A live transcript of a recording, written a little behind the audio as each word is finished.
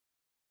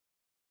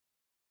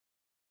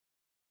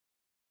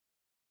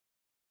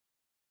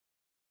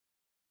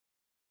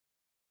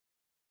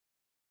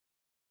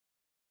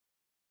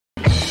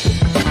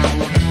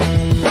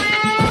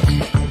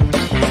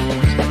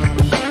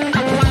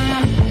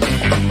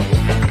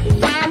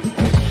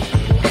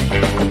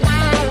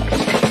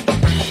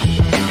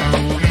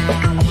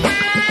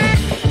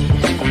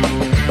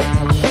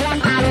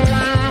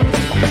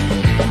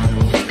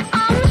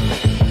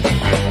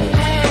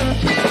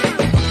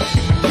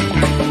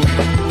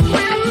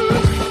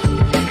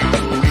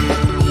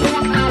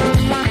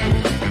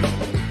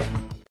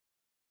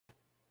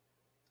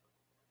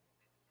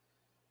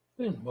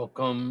And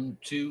welcome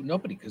to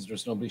nobody because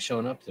there's nobody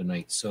showing up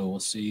tonight. So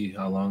we'll see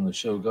how long the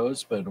show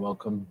goes. But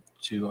welcome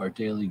to our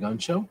daily gun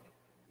show.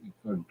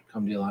 We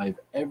come to you live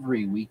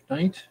every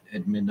weeknight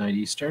at midnight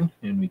Eastern,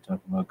 and we talk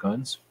about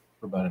guns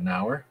for about an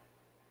hour.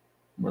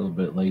 We're a little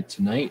bit late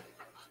tonight.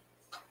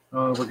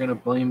 We're going to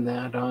blame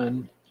that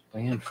on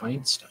Dianne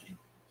Feinstein.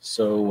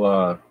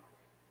 So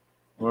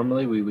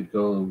normally we would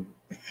go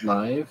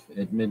live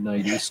at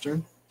midnight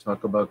Eastern,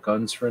 talk about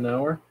guns for an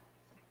hour.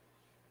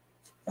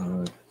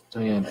 Uh,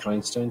 Dianne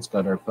Feinstein's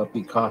got our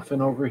puppy coughing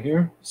over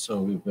here,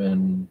 so we've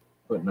been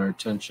putting our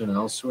attention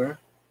elsewhere.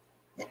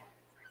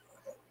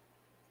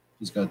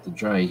 He's got the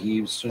dry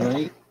heaves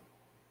tonight.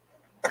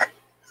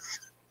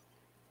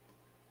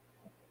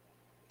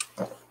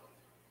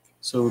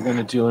 So we're going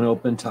to do an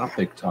open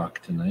topic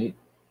talk tonight,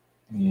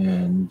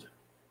 and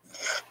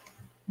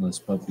unless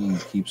puppy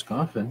keeps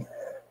coughing.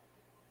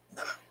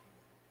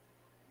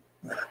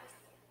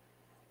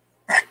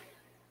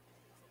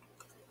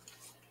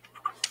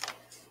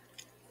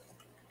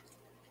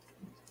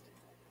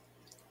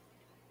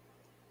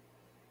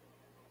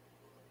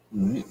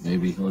 All right,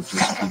 maybe he'll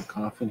just keep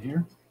coughing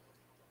here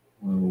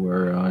while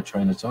we're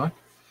trying to talk.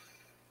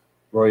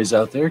 Roy's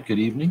out there. Good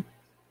evening.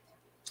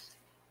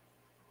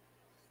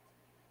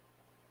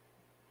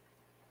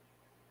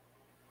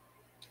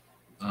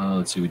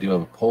 Let's see, we do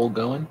have a poll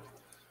going.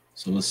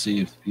 So we'll see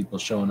if people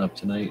showing up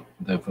tonight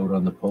that vote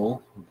on the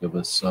poll will give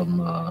us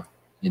some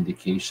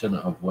indication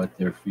of what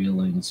their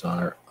feelings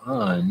are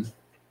on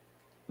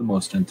the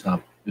most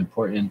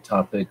important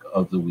topic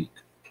of the week.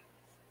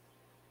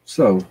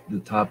 So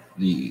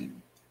the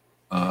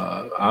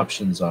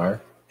options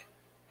are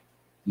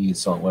the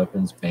assault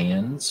weapons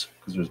bans,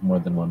 because there's more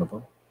than one of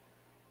them,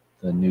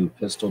 the new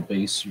pistol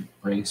brace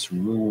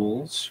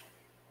rules,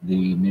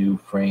 the new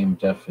frame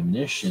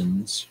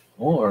definitions,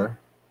 or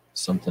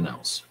something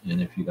else.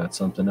 And if you got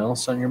something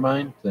else on your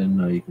mind, then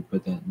you can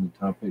put that in the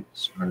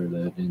topics or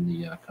that in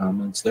the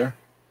comments there.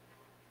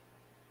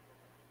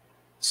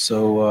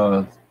 So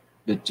a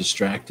bit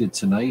distracted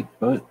tonight,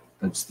 but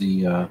that's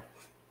the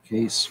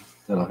case.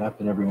 That'll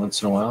happen every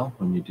once in a while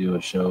when you do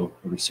a show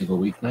every single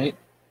weeknight.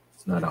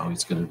 It's not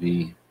always going to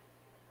be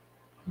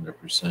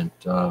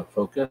 100%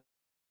 focused.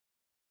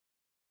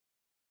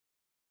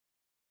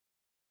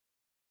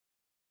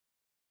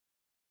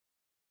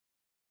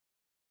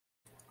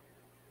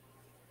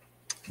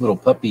 Little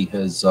puppy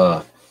has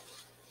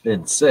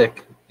been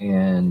sick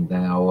and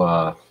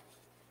now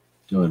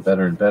doing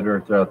better and better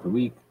throughout the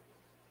week.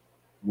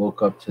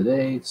 Woke up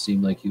today,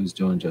 seemed like he was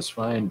doing just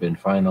fine, been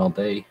fine all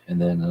day, and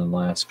then in the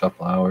last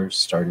couple hours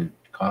started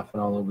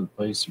coughing all over the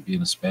place or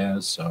being a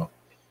spaz, so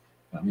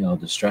got me all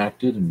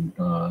distracted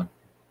and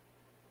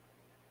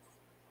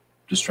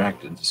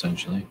distracted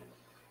essentially.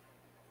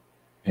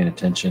 Paying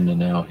attention to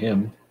now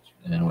him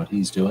and what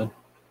he's doing.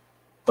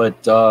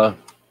 But I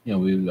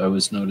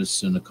was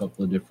noticing a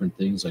couple of different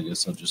things. I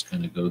guess I'll just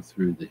kind of go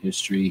through the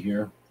history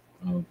here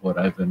of what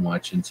I've been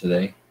watching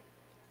today.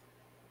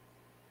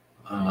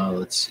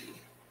 Let's see.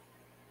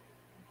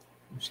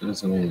 So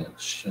there's a way to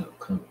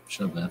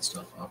shove that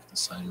stuff off the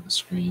side of the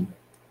screen.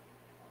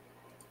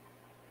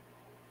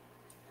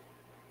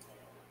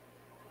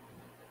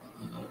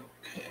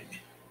 Okay.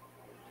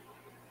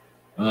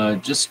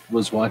 Just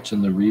was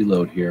watching the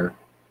reload here.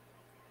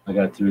 I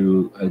got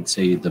through, I'd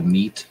say, the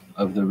meat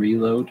of the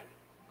reload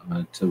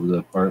to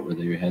the part where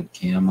they had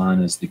Cam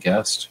on as the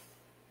guest.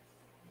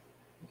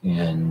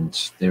 And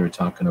they were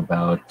talking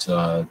about,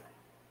 I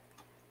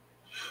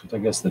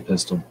guess, the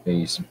pistol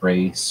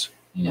brace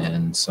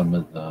and some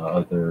of the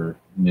other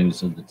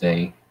news of the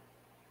day.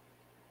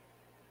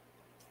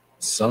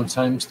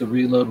 Sometimes the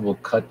reload will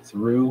cut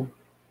through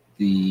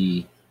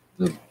the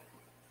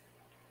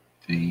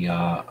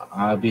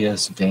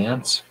obvious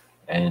dance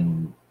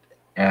and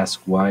ask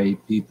why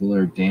people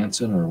are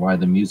dancing or why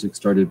the music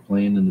started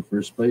playing in the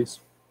first place.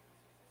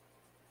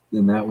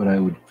 Then that what I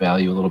would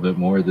value a little bit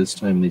more. This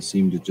time they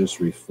seem to just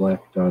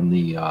reflect on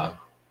the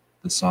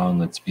song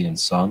that's being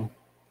sung,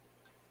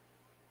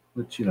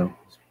 which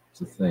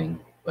it's a thing.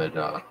 But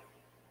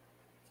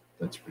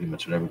that's pretty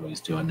much what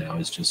everybody's doing now,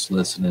 is just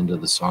listening to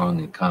the song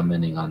and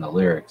commenting on the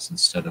lyrics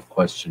instead of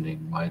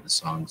questioning why the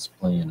song's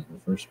playing in the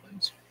first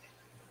place.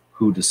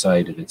 Who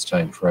decided it's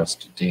time for us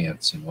to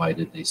dance, and why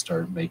did they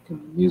start making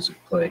the music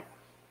play?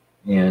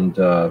 And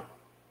I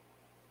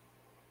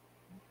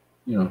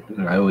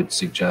would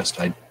suggest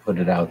I'd put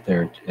it out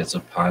there as a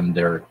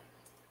ponder.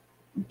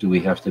 Do we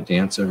have to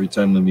dance every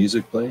time the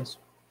music plays?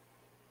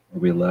 Are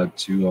we allowed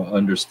to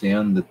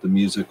understand that the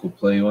music will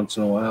play once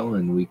in a while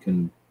and we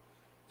can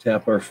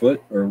tap our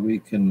foot, or we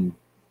can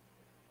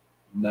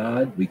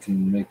nod, we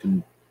can make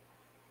an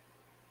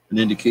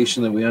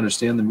indication that we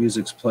understand the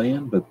music's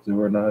playing, but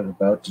we're not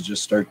about to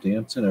just start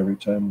dancing every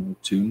time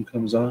a tune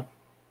comes on?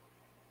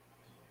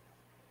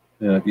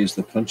 I've used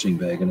the punching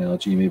bag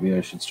analogy. Maybe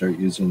I should start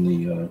using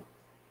the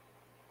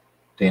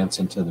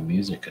dancing to the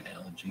music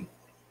analogy.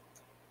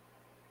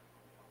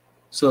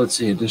 So let's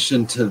see, in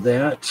addition to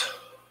that,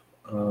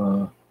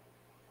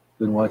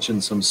 been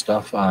watching some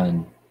stuff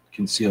on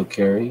concealed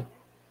carry,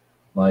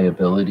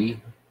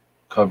 liability,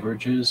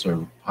 coverages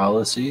or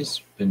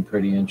policies. Been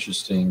pretty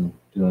interesting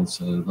doing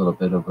a little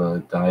bit of a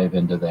dive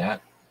into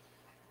that.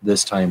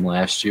 This time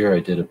last year, I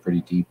did a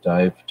pretty deep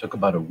dive. It took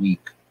about a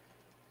week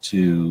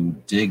to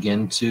dig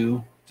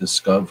into,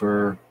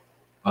 discover,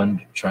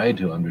 try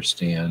to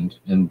understand,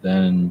 and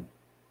then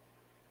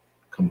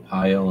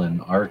compile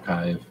and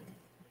archive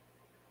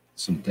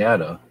some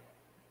data,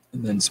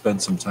 and then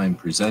spend some time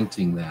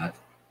presenting that.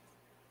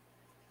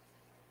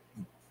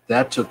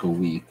 That took a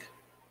week.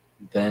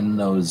 Then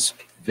those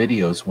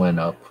videos went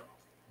up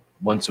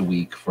once a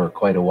week for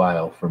quite a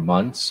while, for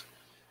months.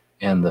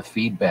 And the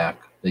feedback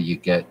that you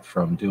get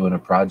from doing a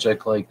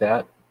project like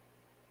that,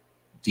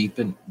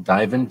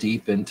 diving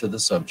deep into the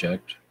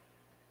subject,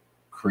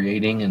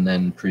 creating and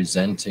then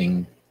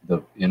presenting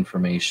the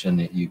information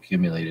that you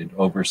accumulated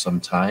over some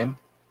time,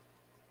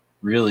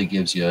 really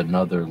gives you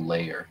another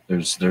layer.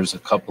 There's a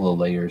couple of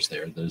layers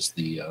there. There's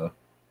the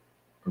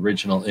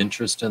original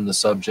interest in the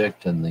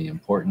subject and the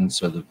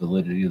importance or the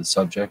validity of the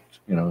subject,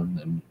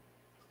 and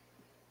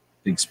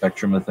big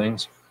spectrum of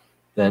things.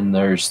 Then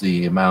there's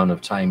the amount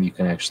of time you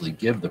can actually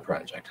give the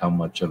project, how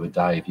much of a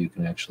dive you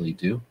can actually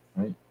do,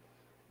 right?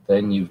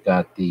 Then you've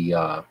got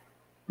the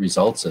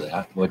results of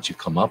that, what you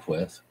come up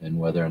with, and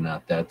whether or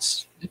not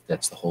if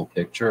that's the whole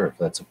picture, or if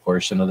that's a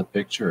portion of the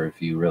picture, or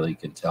if you really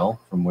can tell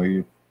from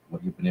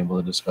what you've been able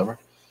to discover.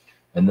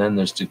 And then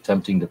there's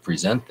attempting to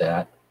present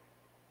that,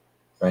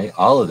 right?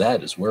 All of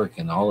that is work,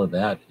 and all of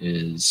that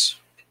is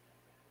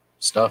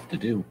stuff to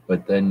do.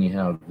 But then you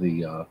have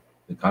the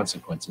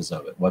consequences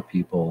of it, what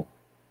people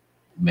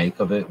make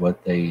of it,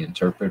 what they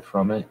interpret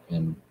from it,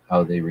 and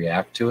how they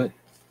react to it.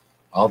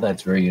 All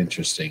that's very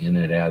interesting, and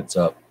it adds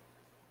up.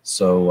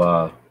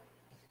 So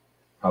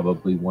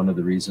probably one of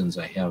the reasons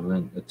I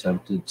haven't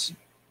attempted to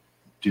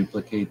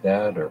duplicate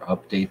that or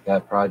update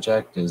that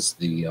project is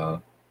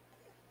the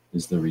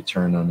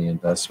return on the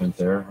investment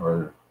there,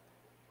 or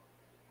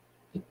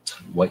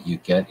what you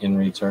get in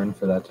return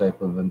for that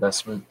type of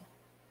investment.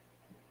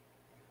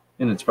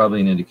 And it's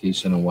probably an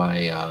indication of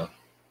why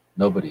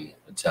nobody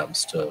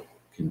attempts to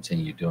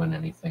continue doing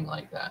anything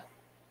like that,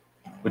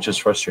 which is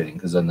frustrating,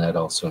 because then that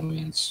also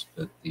means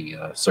that the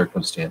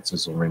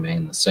circumstances will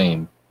remain the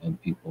same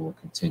and people will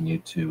continue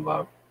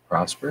to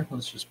prosper.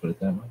 Let's just put it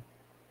that way.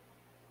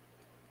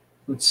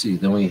 Let's see.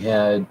 Then we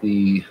had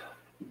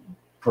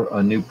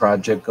a new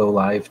project go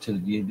live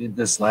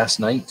this last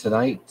night,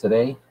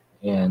 today,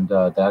 and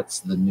that's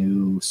the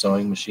new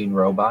sewing machine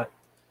robot.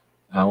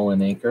 Owl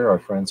and Anchor, our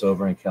friends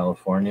over in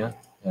California,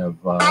 have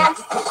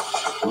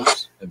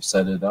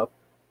set it up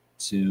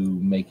to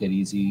make it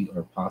easy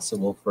or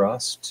possible for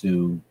us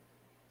to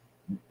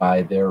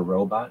buy their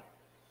robot.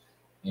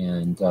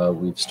 And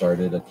we've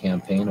started a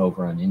campaign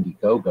over on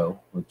Indiegogo,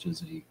 which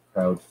is a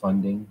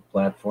crowdfunding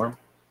platform.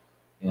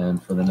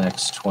 And for the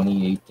next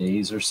 28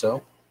 days or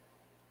so,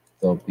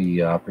 there'll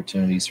be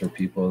opportunities for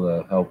people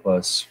to help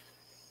us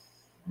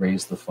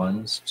raise the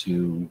funds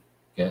to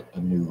get a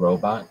new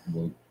robot.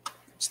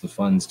 It's the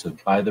funds to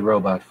buy the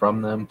robot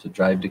from them, to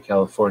drive to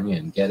California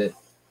and get it,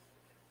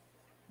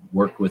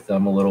 work with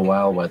them a little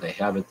while they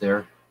have it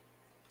there,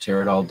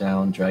 tear it all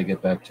down, drag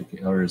it back to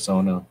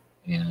Arizona,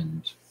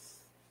 and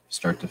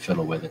start to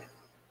fiddle with it.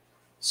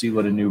 See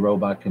what a new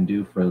robot can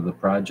do for the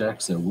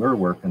projects that we're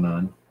working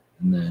on,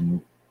 and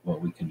then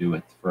what we can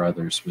do for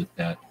others with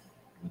that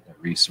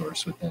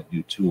resource, with that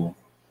new tool.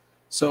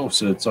 So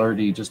it's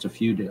already just a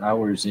few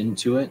hours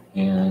into it,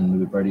 and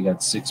we've already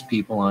got 6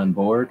 people on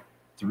board,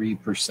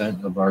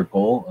 3% of our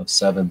goal of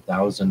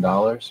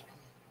 $7,000.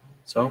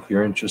 So if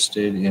you're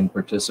interested in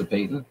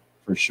participating,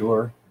 for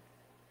sure,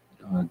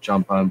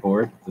 jump on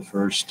board. The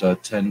first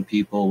 10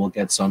 people will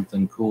get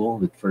something cool.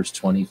 The first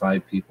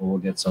 25 people will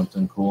get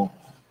something cool.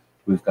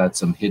 We've got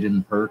some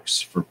hidden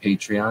perks for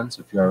Patreons.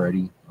 If you're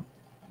already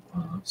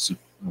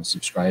a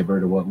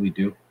subscriber to what we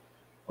do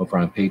over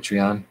on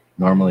Patreon,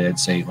 normally I'd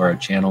say, or a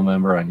channel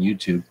member on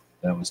YouTube.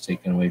 That was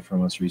taken away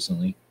from us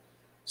recently.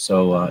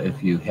 So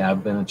if you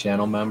have been a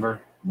channel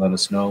member, let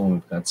us know.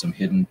 We've got some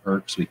hidden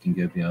perks we can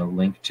give you a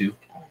link to.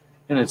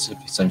 And it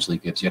essentially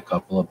gives you a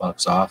couple of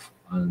bucks off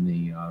on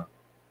the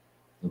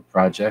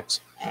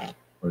projects,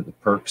 or the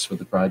perks for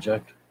the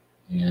project.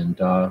 And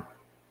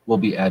we'll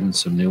be adding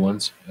some new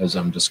ones as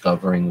I'm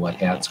discovering what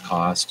hats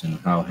cost and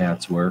how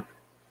hats work.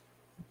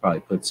 We'll probably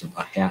put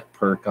a hat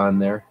perk on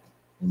there,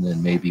 and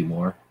then maybe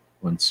more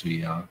once we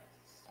going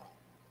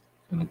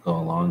to go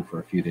along for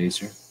a few days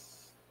here.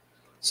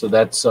 So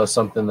that's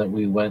something that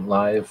we went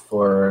live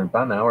for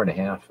about an hour and a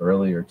half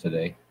earlier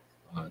today,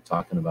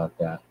 talking about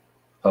that.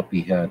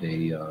 Puppy had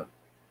a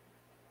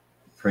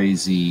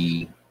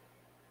crazy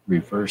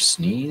reverse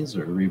sneeze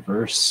or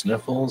reverse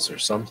sniffles or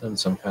something,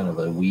 some kind of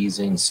a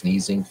wheezing,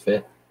 sneezing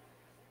fit.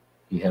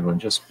 He had one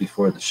just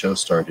before the show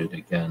started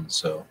again.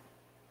 So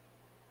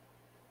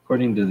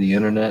according to the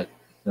internet,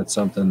 that's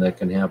something that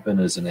can happen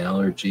as an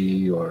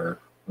allergy or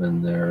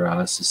when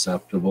they're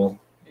susceptible.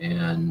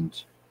 And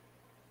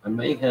I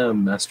may have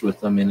messed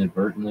with them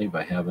inadvertently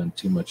by having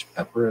too much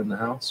pepper in the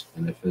house.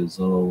 And if his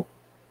little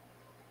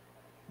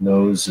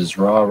nose is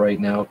raw right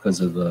now because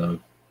of the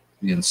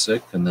being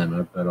sick, and then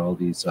I've got all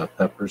these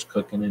peppers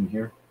cooking in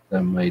here.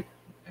 That might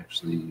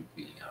actually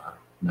be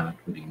not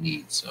what he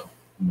needs. So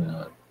I'm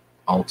gonna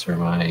alter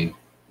my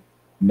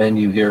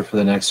menu here for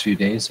the next few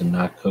days and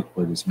not cook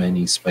with as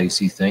many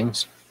spicy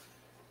things,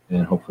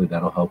 and hopefully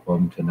that'll help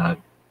him to not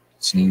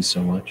sneeze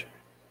so much.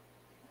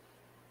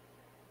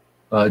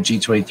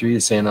 G23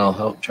 is saying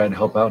I'll try to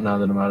help out now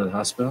that I'm out of the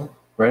hospital.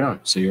 Right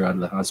on. So you're out of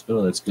the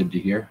hospital. That's good to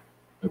hear.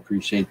 I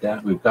appreciate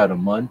that. We've got a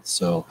month,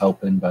 so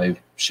helping by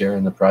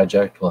sharing the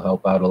project will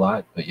help out a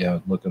lot. But yeah,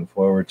 looking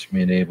forward to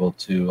being able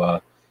to,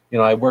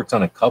 I worked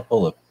on a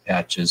couple of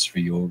patches for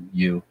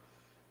you,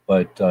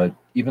 but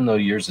even though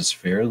yours is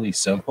fairly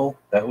simple,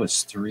 that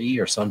was 3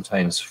 or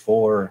sometimes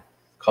 4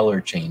 color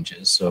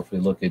changes. So if we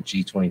look at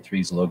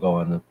G23's logo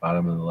on the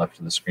bottom of the left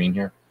of the screen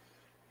here,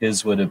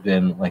 his would have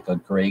been like a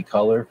gray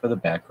color for the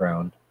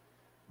background,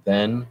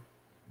 then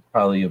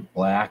probably a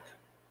black,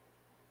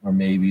 or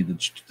maybe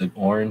the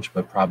orange,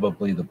 but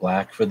probably the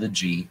black for the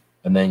G.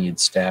 And then you'd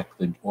stack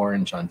the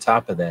orange on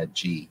top of that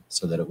G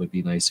so that it would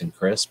be nice and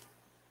crisp.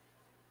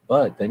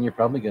 But then you're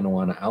probably going to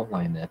want to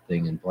outline that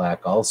thing in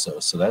black also.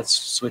 So that's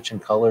switching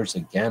colors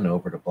again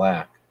over to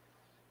black.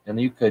 And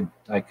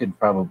I could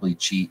probably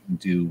cheat and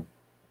do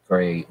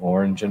gray,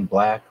 orange, and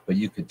black, but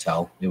you could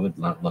tell it would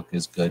not look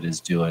as good as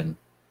doing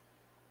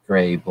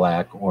gray,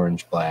 black,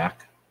 orange,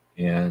 black.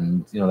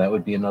 And, that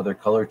would be another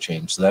color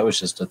change. So that was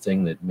just a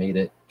thing that made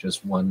it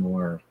just one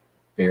more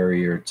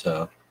barrier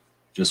to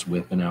just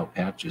whipping out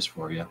patches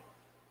for you.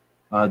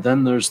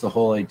 Then there's the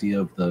whole idea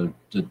of the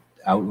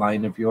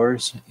outline of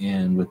yours.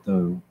 And with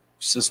the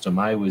system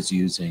I was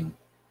using,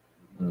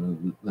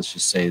 let's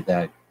just say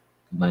that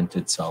lent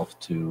itself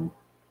to,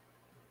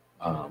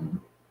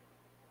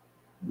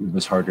 it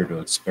was harder to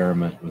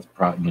experiment with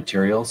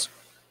materials.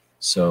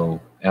 So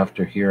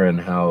after hearing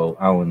how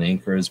Alan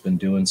Anker has been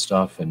doing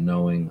stuff and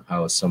knowing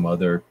how some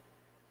other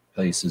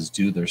places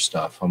do their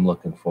stuff, I'm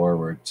looking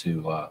forward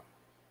to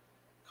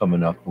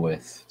coming up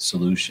with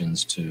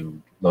solutions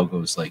to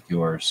logos like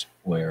yours,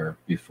 where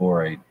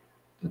before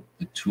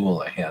the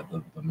tool I had,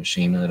 the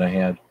machine that I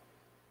had,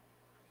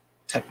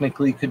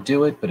 technically could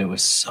do it, but it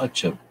was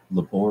such a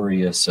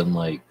laborious and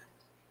like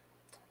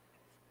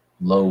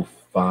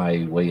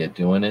lo-fi way of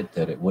doing it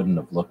that it wouldn't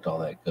have looked all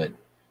that good.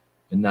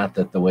 And not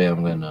that the way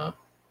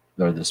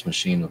or this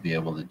machine will be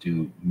able to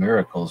do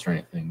miracles or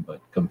anything, but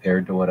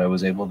compared to what I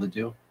was able to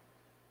do,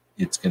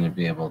 it's going to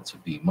be able to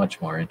be much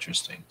more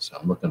interesting. So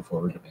I'm looking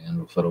forward to being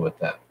able to fiddle with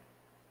that.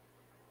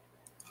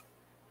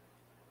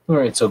 All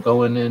right, so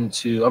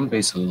I'm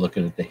basically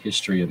looking at the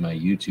history of my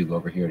YouTube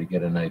over here to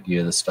get an idea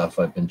of the stuff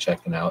I've been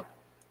checking out.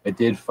 I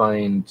did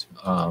find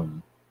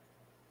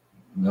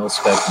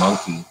Milspec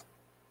Monkey,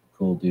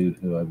 cool dude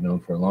who I've known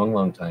for a long,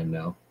 long time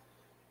now,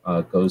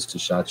 goes to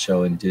SHOT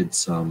Show and did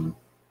some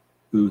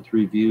booth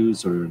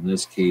reviews, or in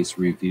this case,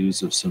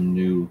 reviews of some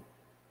new,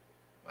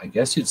 I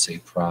guess you'd say,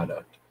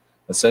 product.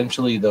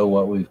 Essentially, though,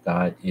 what we've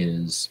got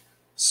is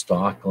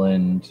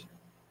Stockland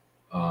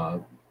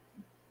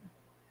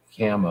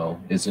camo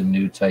is a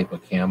new type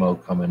of camo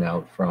coming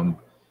out from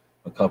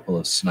a couple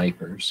of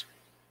snipers.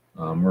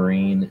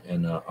 Marine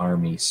and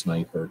Army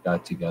sniper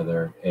got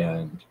together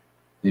and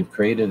they've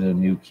created a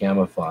new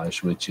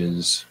camouflage, which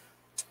is,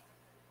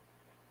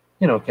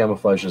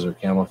 camouflages are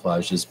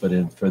camouflages,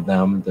 but for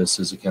them, this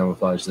is a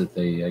camouflage that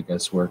they, I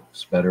guess,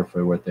 works better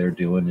for what they're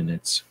doing. And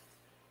it's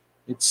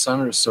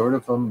sort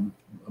of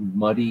a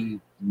muddy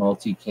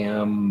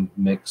multicam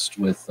mixed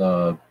with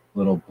a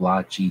little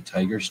blotchy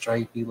tiger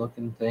stripey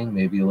looking thing,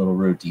 maybe a little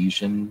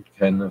Rhodesian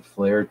kind of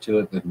flair to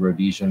it, with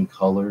Rhodesian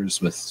colors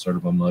with sort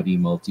of a muddy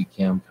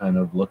multicam kind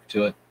of look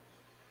to it.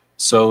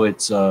 So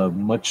it's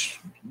much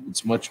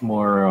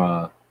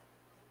more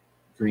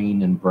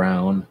green and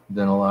brown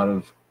than a lot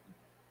of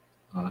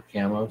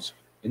camos.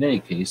 In any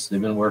case,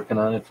 they've been working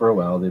on it for a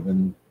while. They've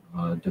been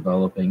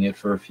developing it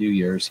for a few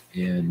years.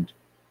 And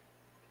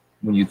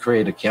when you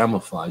create a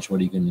camouflage, what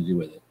are you going to do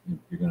with it?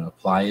 You're going to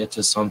apply it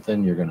to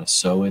something. You're going to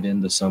sew it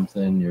into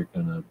something. You're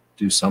going to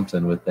do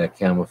something with that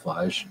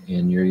camouflage.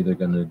 And you're either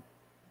going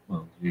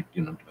to,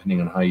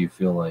 depending on how you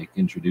feel like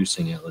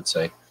introducing it, let's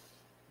say,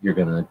 you're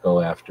going to go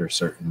after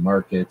certain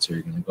markets, or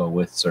you're going to go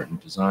with certain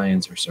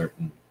designs or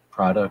certain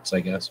products,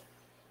 I guess.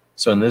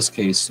 So in this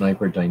case,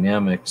 Sniper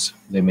Dynamics,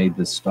 they made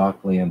this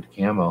Stockland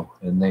camo,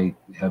 and they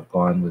have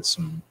gone with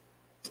some,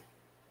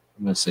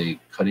 I'm going to say,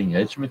 cutting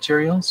edge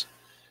materials.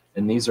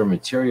 And these are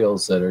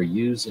materials that are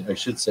used, I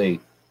should say,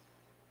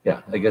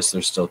 yeah, I guess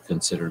they're still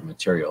considered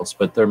materials,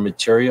 but they're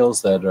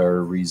materials that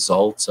are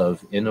results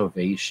of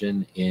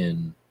innovation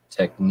in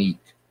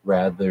technique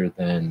rather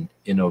than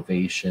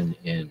innovation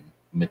in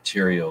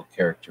material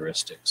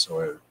characteristics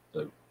or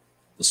the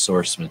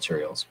source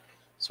materials.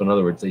 So in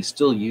other words, they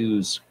still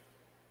use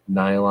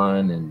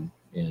nylon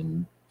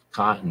and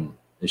cotton.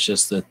 It's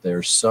just that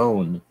they're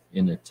sewn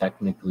in a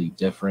technically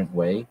different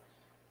way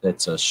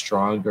that's a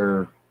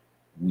stronger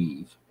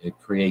weave. It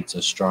creates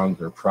a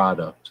stronger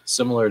product,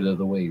 similar to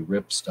the way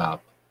ripstop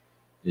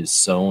is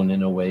sewn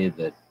in a way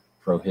that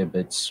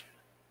prohibits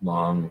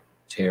long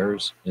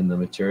tears in the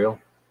material.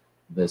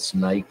 This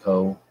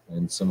Nyko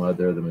and some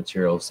other of the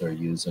materials they're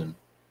using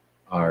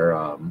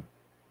are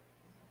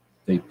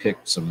they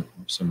picked some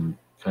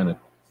kind of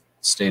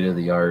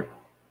state-of-the-art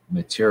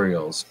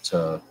materials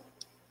to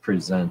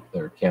present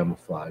their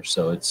camouflage.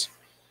 So it's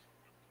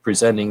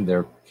presenting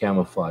their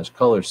camouflage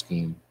color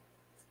scheme,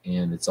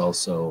 and it's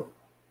also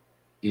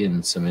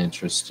in some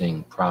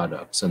interesting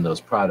products. And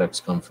those products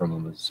come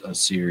from a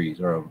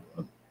series or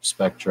a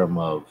spectrum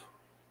of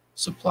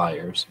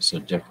suppliers. So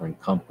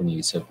different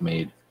companies have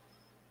made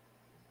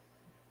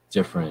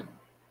different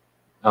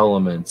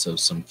elements of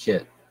some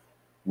kit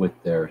with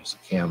their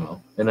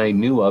camo. And I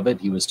knew of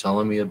it. He was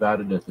telling me about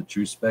it at the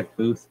True Spec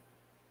booth,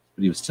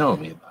 but he was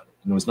telling me about it.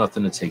 And there was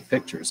nothing to take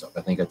pictures of.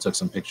 I think I took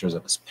some pictures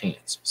of his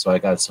pants. So I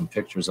got some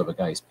pictures of a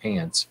guy's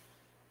pants,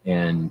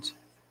 and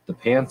the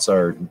pants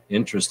are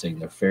interesting.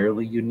 They're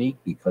fairly unique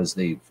because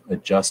they've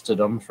adjusted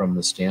them from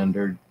the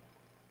standard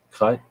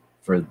cut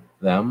for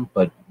them,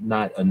 but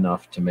not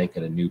enough to make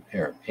it a new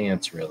pair of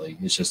pants, really.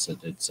 It's just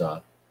that it's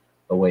a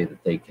way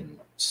that they can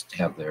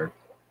have their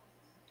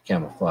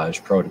camouflage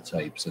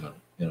prototypes in a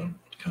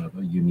kind of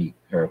a unique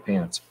pair of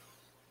pants.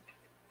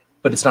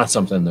 But it's not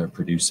something they're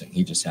producing.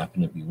 He just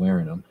happened to be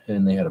wearing them.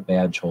 And they had a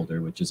badge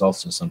holder, which is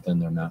also something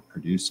they're not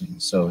producing.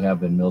 So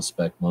having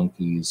Mil-Spec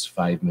Monkey's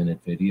 5-minute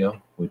video,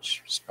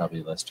 which is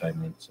probably less time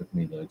than it took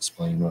me to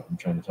explain what I'm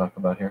trying to talk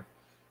about here,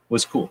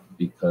 was cool.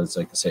 Because,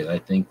 like I say, I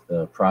think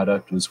the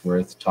product was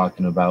worth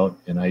talking about,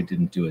 and I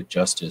didn't do it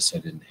justice. I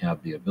didn't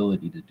have the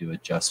ability to do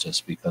it justice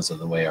because of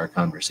the way our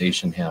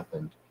conversation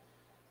happened.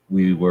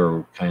 We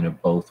were kind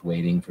of both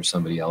waiting for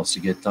somebody else to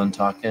get done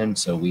talking.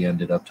 So we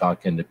ended up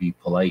talking to be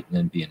polite and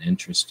then being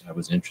interested. I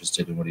was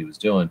interested in what he was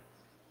doing.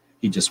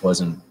 He just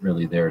wasn't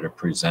really there to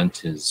present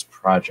his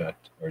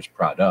project or his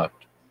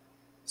product.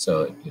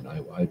 So,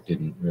 I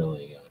didn't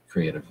really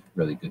create a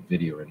really good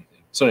video or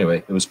anything. So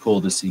anyway, it was cool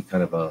to see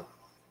kind of a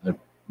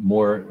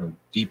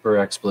deeper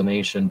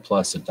explanation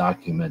plus a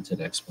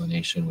documented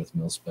explanation with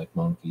Mil-Spec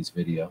Monkey's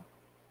video.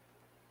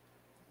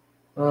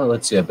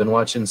 Let's see, I've been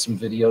watching some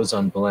videos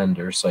on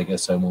Blender, so I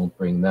guess I won't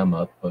bring them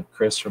up, but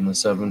Chris from the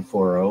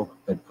 740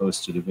 had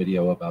posted a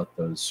video about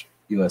those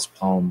US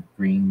Palm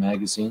Green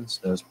magazines.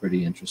 That was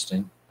pretty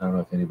interesting. I don't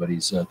know if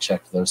anybody's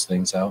checked those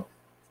things out.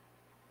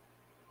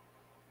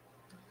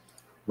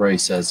 Roy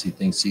says he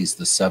thinks he's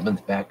the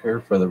 7th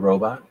backer for the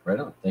robot. Right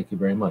on. Thank you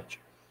very much.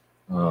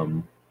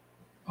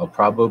 I'll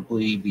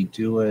probably be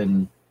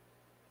doing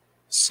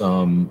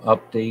some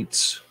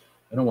updates.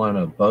 I don't want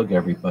to bug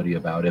everybody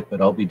about it,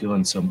 but I'll be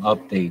doing some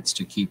updates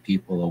to keep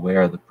people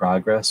aware of the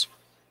progress.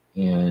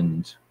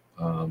 And,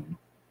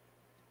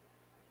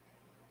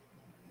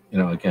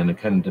 again,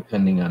 kind of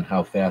depending on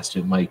how fast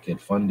it might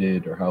get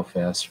funded or how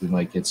fast we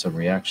might get some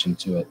reaction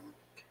to it.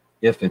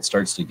 If it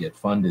starts to get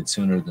funded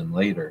sooner than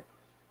later,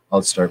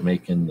 I'll start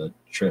making the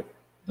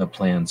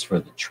plans for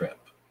the trip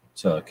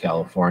to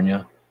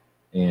California.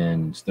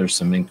 And there's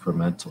some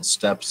incremental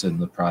steps in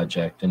the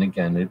project. And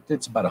again,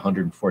 it's about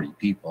 140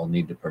 people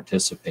need to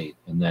participate,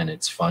 and then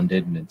it's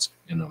funded, and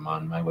I'm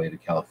on my way to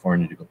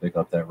California to go pick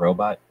up that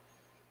robot.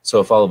 So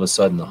if all of a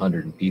sudden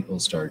 100 people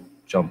start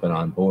jumping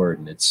on board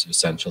and it's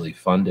essentially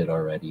funded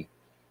already,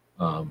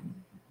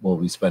 we'll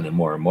be spending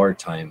more and more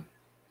time,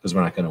 because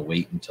we're not going to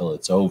wait until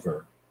it's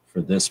over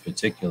for this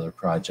particular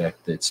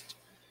project.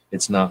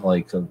 It's not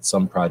like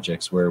some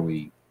projects where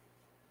we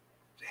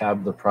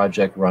have the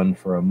project run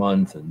for a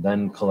month and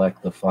then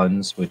collect the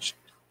funds, which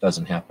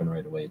doesn't happen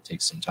right away. It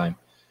takes some time.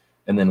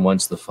 And then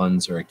once the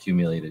funds are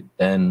accumulated,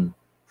 then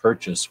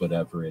purchase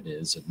whatever it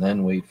is, and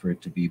then wait for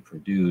it to be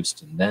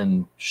produced and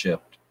then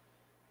shipped,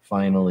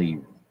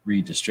 finally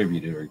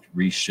redistributed or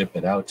reship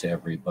it out to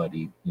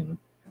everybody,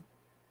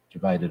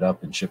 divide it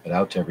up and ship it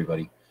out to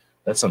everybody.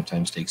 That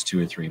sometimes takes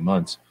 2 or 3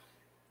 months.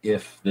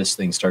 If this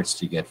thing starts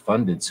to get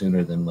funded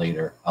sooner than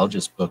later, I'll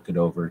just book it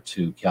over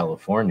to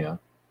California,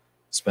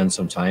 spend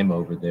some time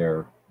over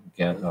there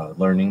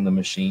learning the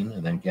machine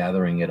and then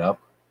gathering it up,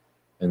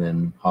 and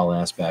then haul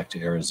ass back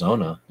to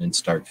Arizona and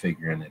start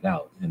figuring it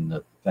out.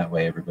 And that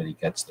way everybody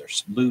gets their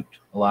loot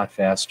a lot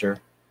faster.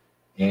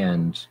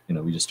 And,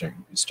 we just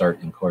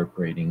start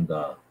incorporating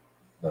the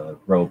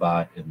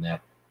robot and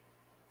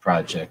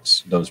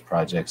those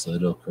projects that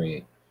it'll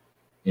create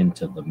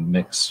into the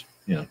mix,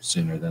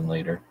 sooner than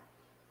later.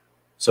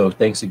 So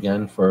thanks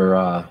again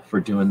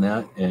for doing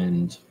that.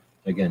 And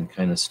again,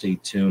 kind of stay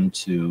tuned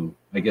to,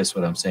 I guess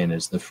what I'm saying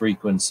is the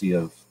frequency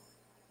of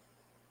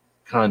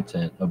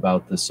content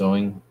about the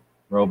sewing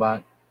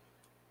robot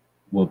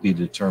will be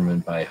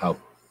determined by how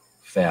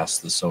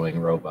fast the sewing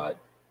robot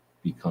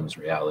becomes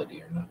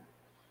reality or not.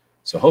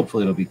 So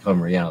hopefully it'll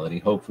become reality.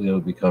 Hopefully it'll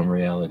become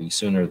reality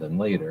sooner than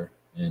later.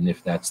 And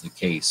if that's the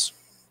case,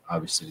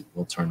 obviously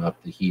we'll turn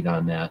up the heat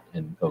on that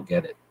and go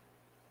get it.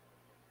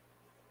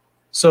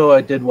 So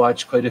I did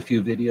watch quite a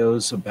few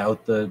videos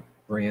about the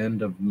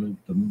brand of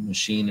the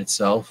machine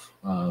itself.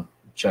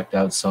 Checked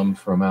out some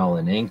from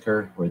Allen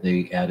Anchor, where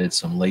they added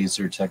some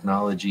laser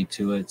technology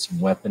to it, some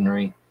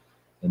weaponry,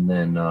 and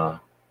then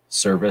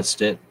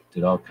serviced it,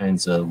 did all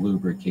kinds of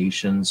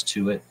lubrications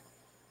to it.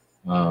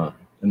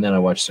 And then I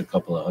watched a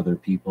couple of other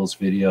people's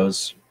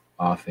videos.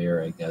 off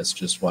air, I guess,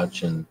 just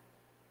watching,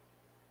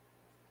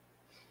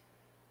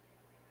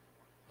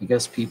 I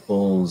guess,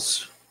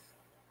 people's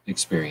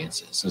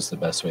experiences is the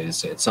best way to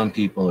say it. Some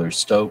people are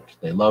stoked,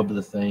 they love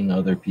the thing.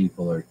 Other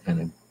people are kind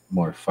of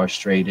more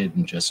frustrated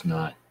and just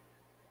not,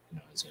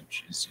 is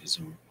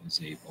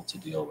able to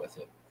deal with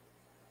it.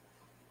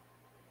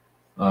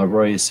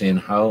 Roy is saying,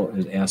 how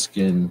is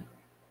asking,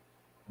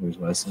 there's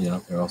Wesley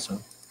out there also.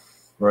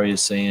 Roy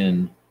is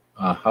saying,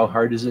 how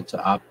hard is it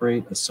to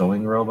operate a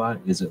sewing robot?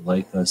 Is it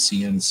like a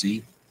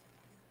CNC?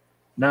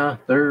 Nah,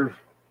 they're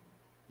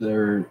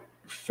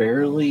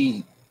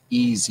fairly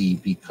easy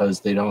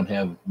because they don't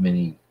have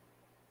many.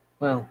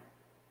 Well,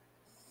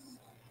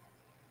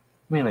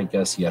 I mean, I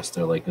guess yes,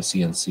 they're like a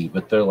CNC,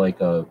 but they're like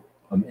an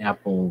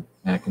Apple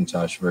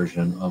Macintosh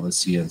version of a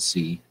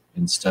CNC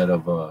instead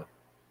of a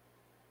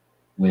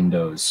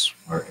Windows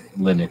or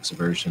Linux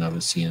version of a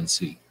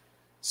CNC.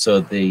 So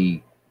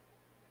they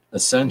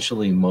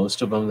essentially,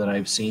 most of them that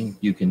I've seen,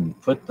 you can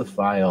put the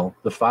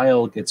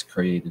file gets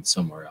created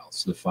somewhere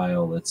else. The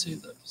file, let's say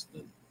the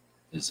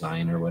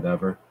design or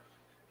whatever,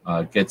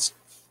 gets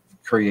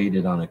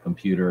created on a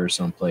computer or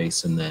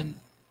someplace and then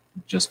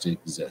just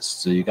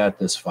exists. So you got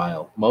this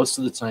file. Most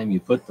of the time you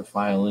put the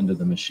file into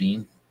the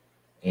machine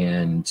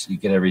and you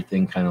get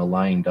everything kind of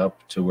lined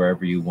up to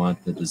wherever you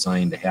want the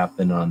design to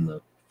happen on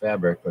the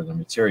fabric or the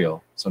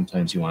material.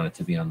 Sometimes you want it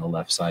to be on the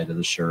left side of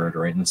the shirt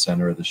or right in the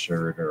center of the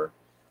shirt or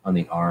on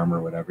the arm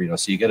or whatever,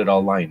 so you get it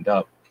all lined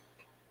up.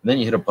 And then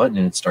you hit a button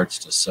and it starts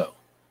to sew.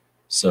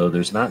 So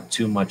there's not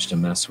too much to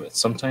mess with.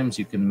 Sometimes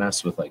you can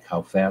mess with like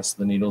how fast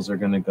the needles are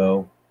going to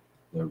go,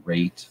 the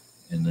rate,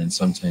 and then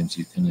sometimes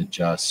you can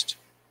adjust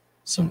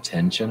some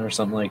tension or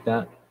something like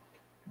that.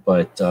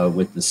 But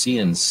with the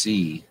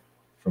CNC,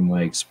 from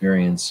my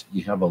experience,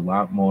 you have a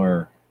lot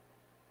more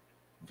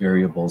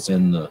variables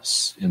in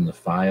the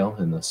file,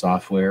 in the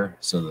software.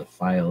 So the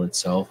file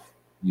itself,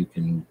 you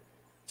can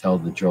tell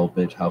the drill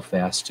bit how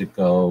fast to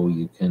go.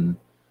 You can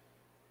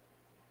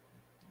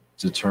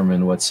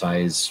determine what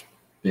size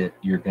bit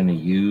you're going to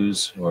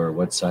use or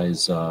what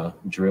size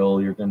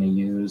drill you're going to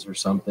use or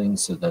something,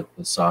 so that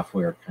the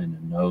software kind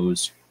of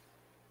knows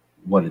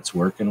what it's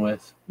working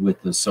with.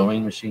 With the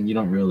sewing machine, you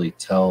don't really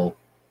tell.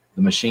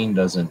 The machine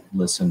doesn't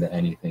listen to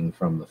anything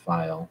from the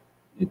file.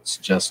 It's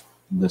just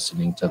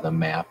listening to the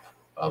map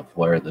of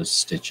where the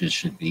stitches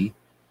should be.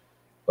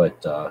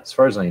 But as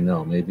far as I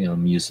know, maybe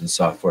I'm using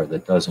software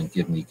that doesn't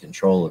give me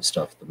control of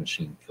stuff the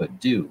machine could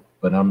do,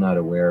 but I'm not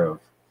aware of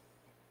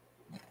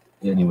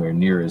anywhere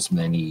near as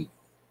many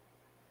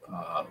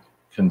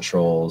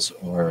controls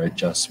or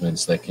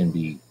adjustments that can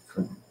be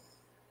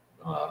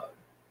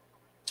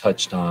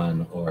touched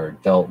on or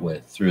dealt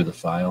with through the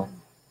file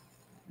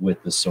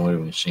with the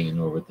sewing machine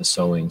or with the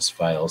sewing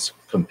files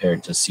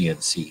compared to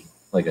CNC.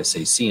 Like I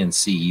say,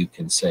 CNC, you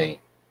can say,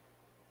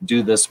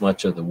 do this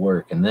much of the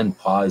work and then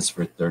pause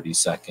for 30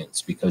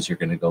 seconds because you're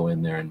going to go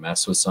in there and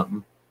mess with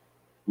something.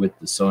 With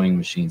the sewing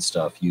machine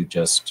stuff, you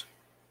just,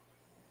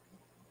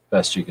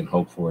 best you can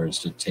hope for is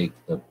to take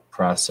the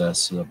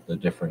process of the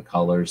different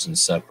colors and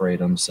separate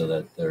them so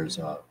that there's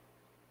a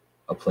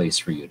place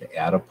for you to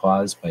add a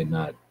pause by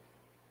not,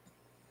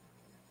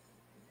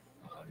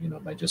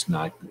 by just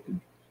not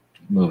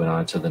moving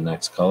on to the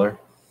next color.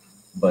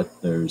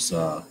 But there's,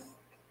 I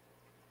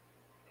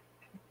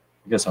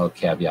guess I'll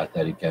caveat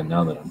that again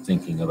now that I'm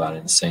thinking about it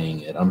and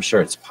saying it. I'm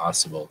sure it's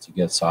possible to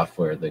get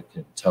software that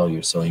can tell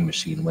your sewing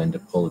machine when to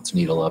pull its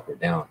needle up or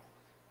down.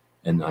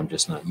 And I'm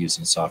just not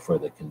using software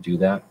that can do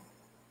that.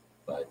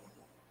 But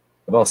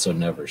I've also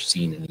never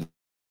seen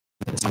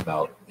anything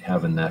about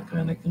having that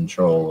kind of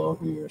control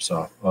over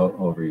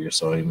your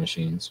sewing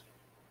machines.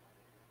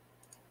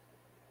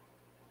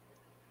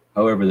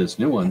 However, this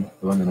new one,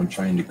 the one that I'm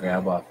trying to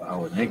grab off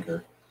Alan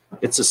Anchor,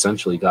 it's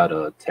essentially got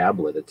a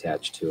tablet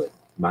attached to it.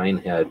 Mine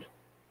had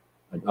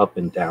an up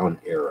and down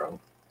arrow.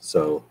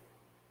 So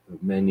the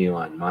menu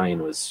on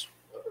mine was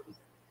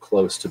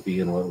close to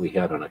being what we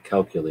had on a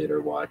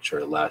calculator watch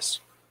or less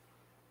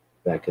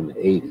back in the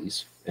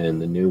 80s. And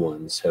the new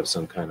ones have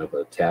some kind of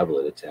a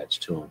tablet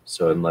attached to them.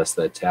 So unless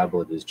that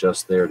tablet is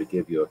just there to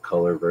give you a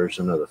color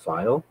version of the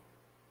file,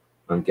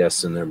 I'm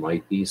guessing there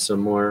might be some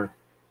more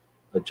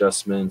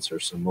adjustments or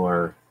some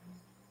more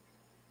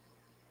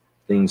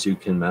things you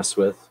can mess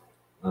with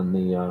on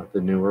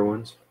the newer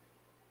ones.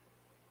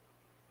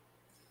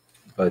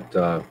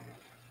 But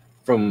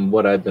from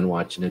what I've been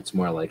watching, it's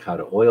more like how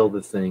to oil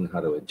the thing,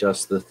 how to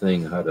adjust the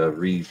thing, how to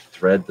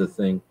re-thread the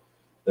thing.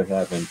 There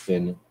haven't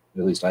been,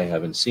 at least I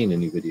haven't seen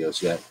any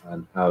videos yet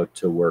on how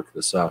to work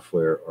the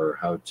software or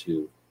how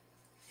to,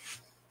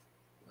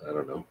 I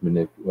don't know,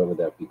 what would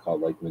that be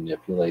called? Like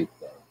manipulate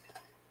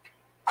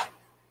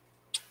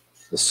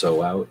the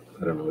sew out.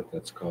 I don't know what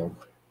that's called.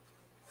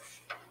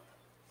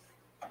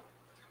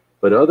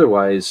 But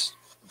otherwise,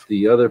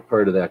 the other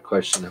part of that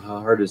question,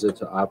 how hard is it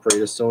to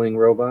operate a sewing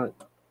robot?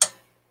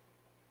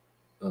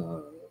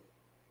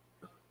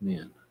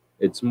 Man,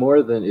 it's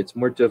more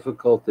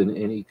difficult than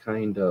any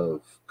kind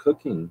of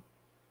cooking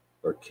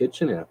or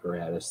kitchen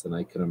apparatus than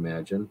I can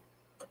imagine.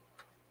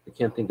 I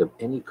can't think of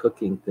any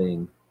cooking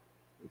thing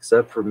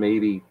except for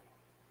maybe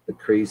the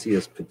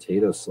craziest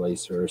potato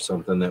slicer or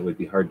something that would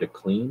be hard to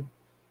clean.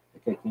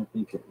 Like I can't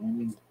think of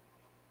anything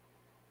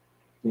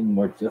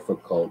more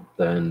difficult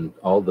than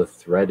all the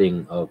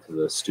threading of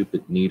the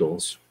stupid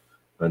needles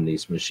on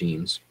these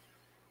machines.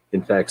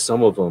 In fact,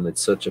 some of them,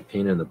 it's such a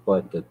pain in the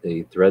butt that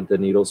they thread the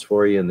needles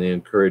for you and they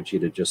encourage you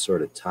to just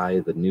sort of tie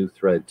the new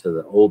thread to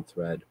the old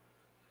thread.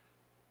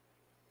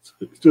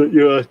 So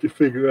you have to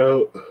figure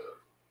out,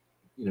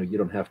 you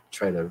don't have to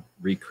try to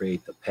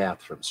recreate the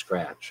path from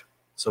scratch.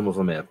 Some of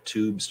them have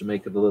tubes to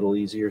make it a little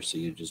easier, so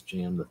you just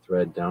jam the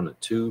thread down a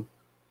tube.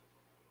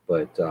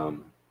 But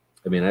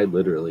I mean, I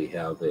literally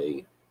have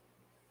a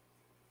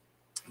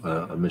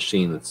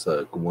machine that's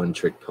a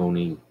one-trick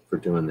pony for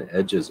doing the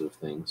edges of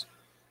things,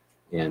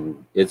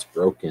 and it's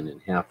broken.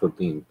 And half of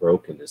being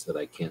broken is that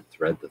I can't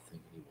thread the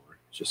thing anymore.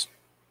 It's just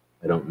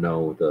I don't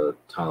know the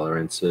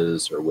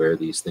tolerances or where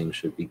these things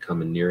should be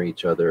coming near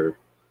each other.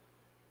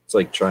 It's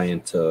like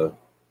trying to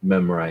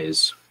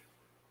memorize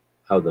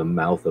how the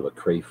mouth of a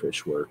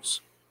crayfish works.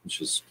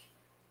 It's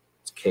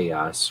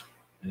chaos,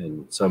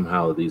 and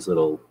somehow these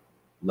little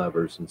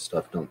levers and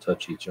stuff don't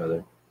touch each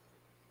other.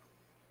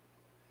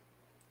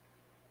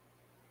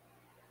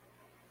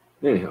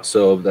 Anyhow,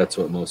 so that's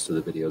what most of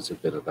the videos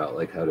have been about,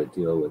 like how to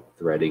deal with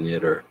threading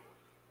it or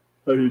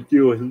how to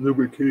deal with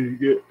lubricating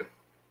it.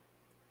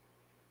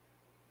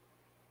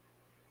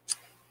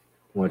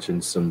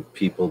 Watching some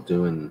people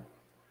doing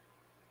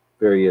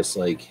various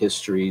like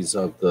histories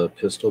of the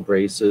pistol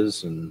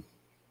braces, and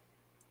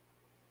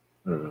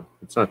I don't know,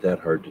 it's not that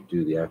hard to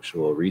do the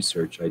actual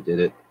research. I did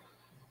it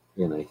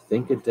in I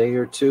think a day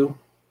or two,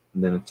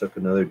 and then it took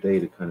another day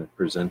to kind of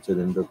present it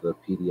into the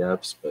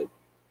PDFs, but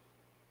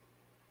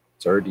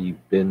it's already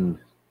been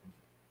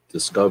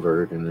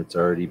discovered and it's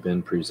already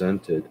been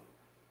presented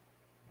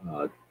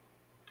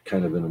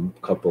kind of in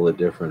a couple of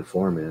different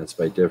formats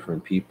by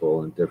different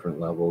people and different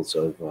levels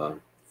of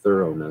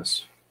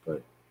thoroughness.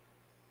 But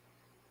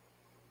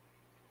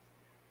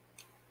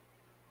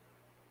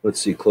let's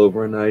see,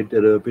 Clover and I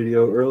did a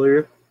video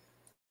earlier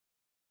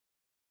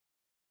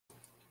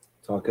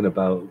talking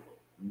about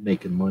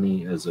making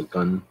money as a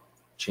gun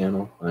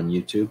channel on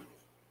YouTube,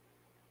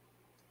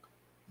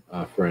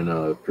 offering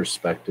a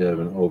perspective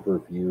and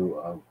overview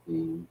of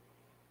the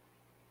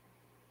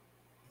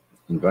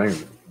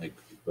environment, like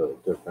the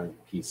different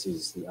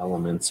pieces, the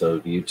elements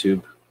of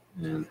YouTube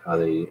and how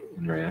they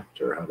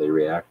interact or how they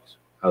react,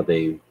 how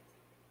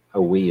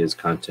we as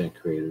content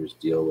creators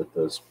deal with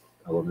those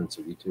elements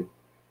of YouTube.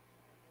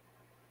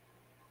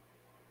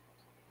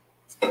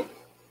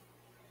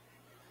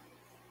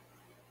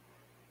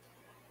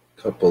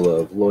 Couple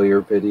of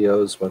lawyer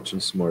videos, watching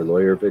some more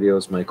lawyer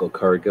videos. Michael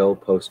Cargill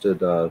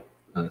posted a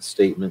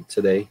statement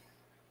today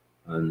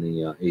on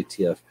the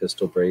ATF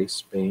pistol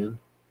brace ban.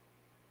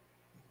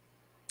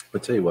 I'll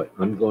tell you what,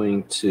 I'm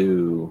going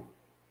to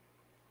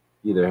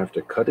either have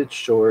to cut it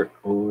short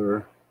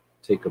or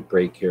take a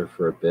break here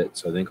for a bit.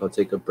 So I think I'll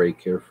take a break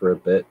here for a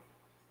bit.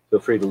 Feel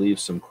free to leave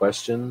some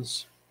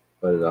questions,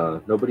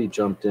 but nobody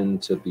jumped in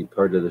to be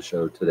part of the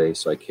show today,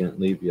 so I can't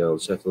leave you. I'll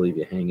just have to leave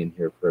you hanging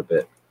here for a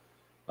bit.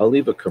 I'll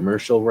leave a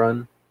commercial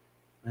run.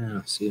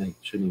 See, I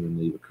shouldn't even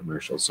leave a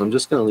commercial. So I'm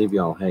just going to leave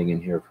you all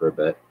hanging here for a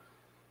bit.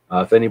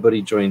 If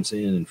anybody joins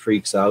in and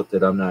freaks out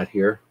that I'm not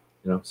here,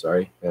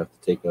 sorry, I have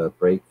to take a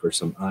break for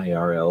some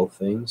IRL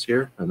things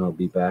here, and I'll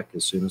be back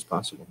as soon as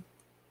possible.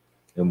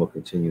 And we'll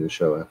continue the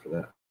show after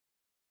that.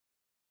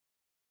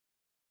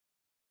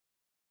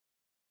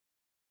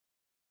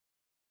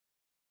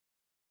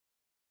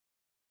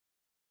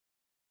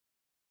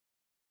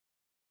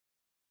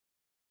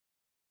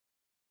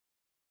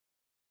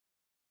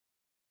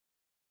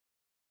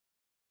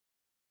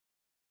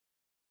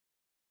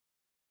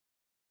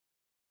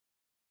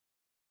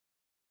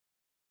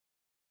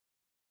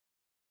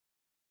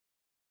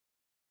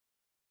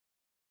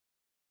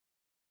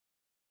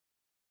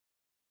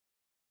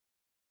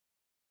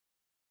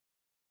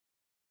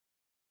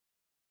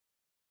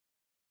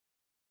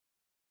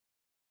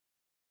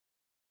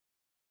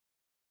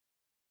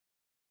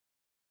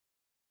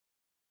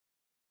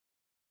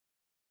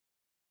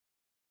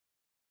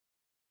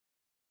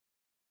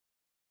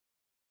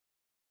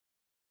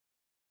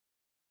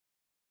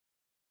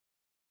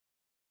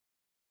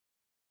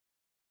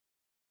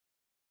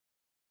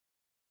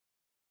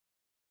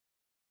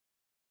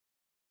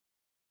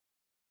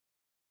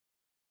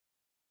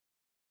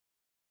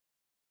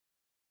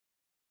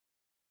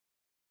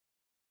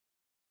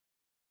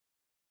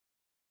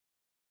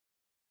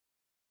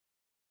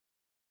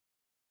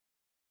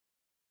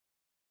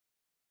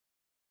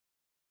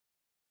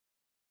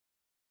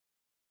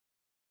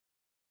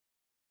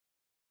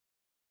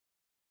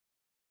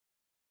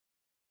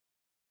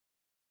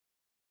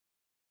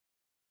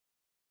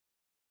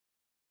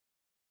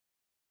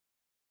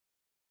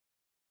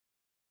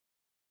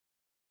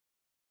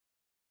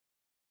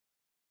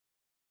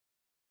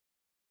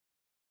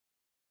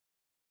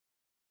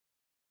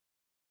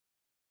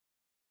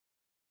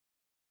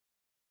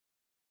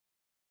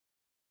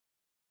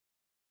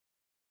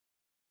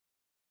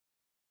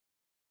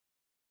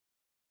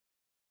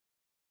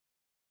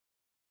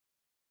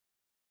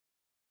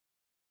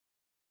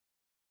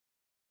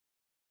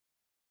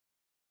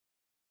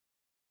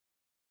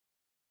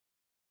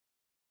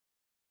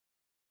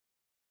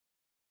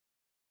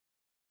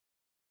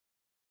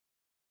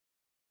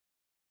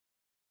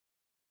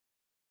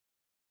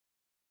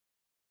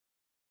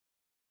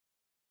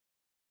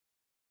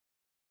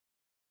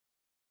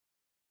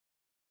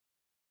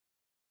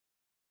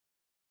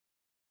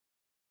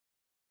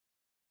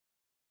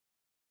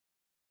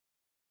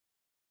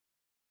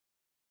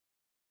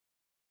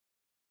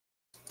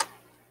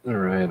 All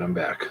right, I'm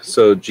back.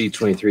 So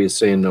G23 is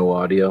saying no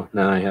audio.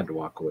 Now I had to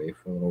walk away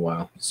for a little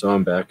while. So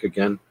I'm back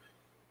again.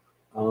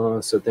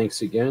 So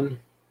thanks again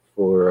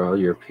for all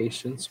your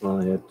patience while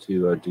I had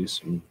to do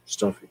some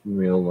stuff in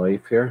real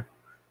life here.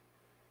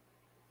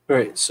 All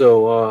right,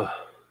 so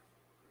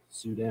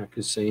Zudak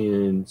is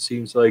saying,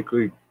 seems like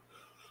we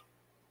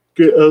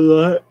get a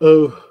lot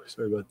of,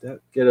 sorry about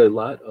that, get a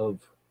lot of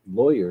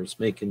lawyers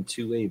making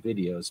two-way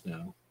videos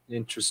now.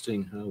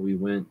 Interesting how we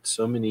went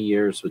so many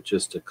years with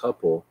just a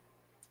couple.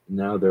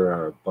 Now there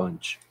are a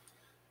bunch.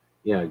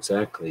 Yeah,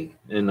 exactly.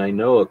 And I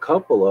know a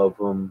couple of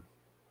them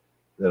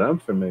that I'm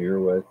familiar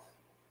with,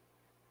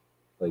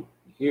 like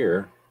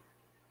here,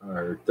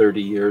 are 30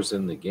 years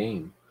in the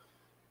game.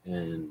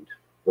 And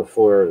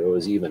before there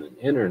was even an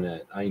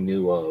internet, I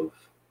knew of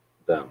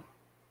them,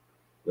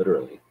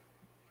 literally.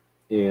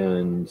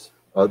 And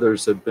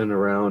others have been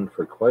around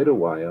for quite a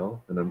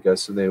while, and I'm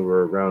guessing they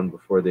were around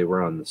before they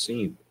were on the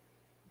scene.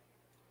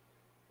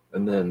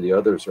 And then the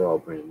others are all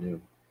brand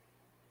new,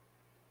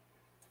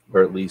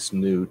 or at least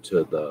new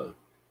to the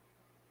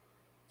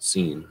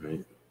scene,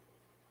 right?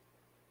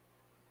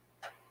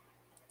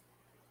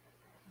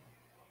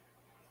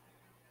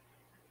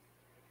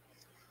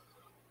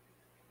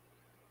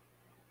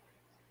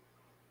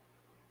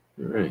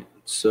 All right.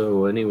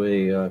 So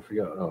anyway, I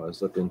forgot. Oh, I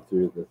was looking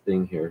through the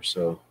thing here.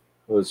 So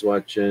I was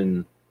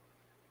watching.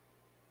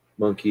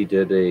 Monkey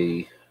did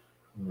a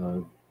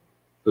uh,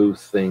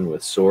 booth thing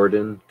with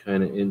Sorden,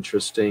 kind of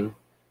interesting.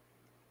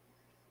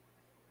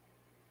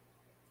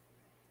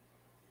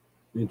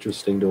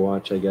 Interesting to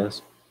watch, I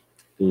guess.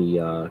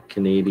 The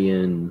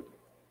Canadian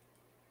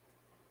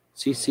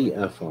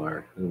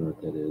CCFR. I don't know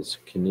what that is.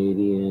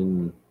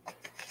 Canadian.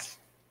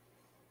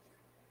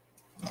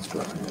 That's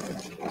what it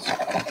is.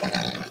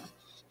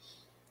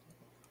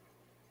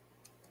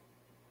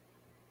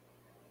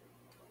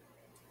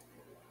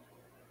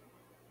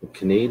 The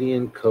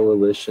Canadian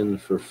Coalition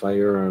for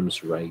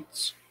Firearms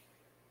Rights.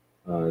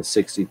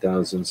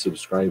 60,000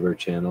 subscriber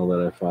channel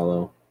that I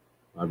follow.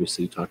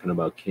 Obviously, talking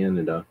about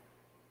Canada.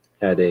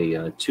 Had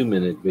a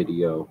 2-minute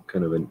video,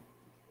 kind of a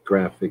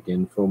graphic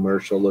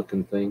infomercial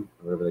looking thing,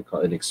 whatever they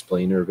call it, an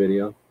explainer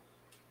video,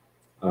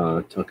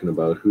 talking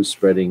about who's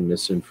spreading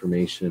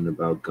misinformation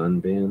about gun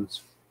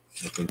bans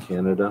up in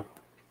Canada.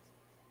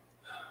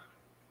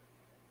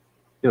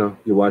 You know,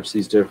 you watch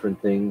these different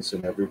things,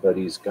 and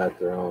everybody's got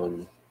their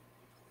own,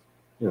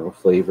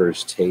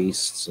 flavors,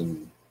 tastes,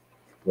 and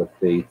what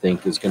they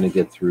think is going to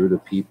get through to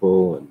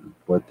people and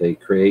what they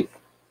create.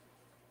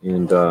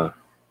 And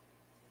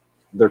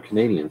they're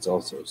Canadians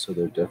also, so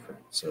they're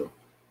different. So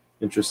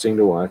interesting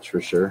to watch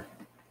for sure.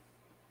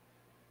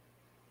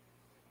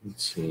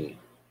 Let's see.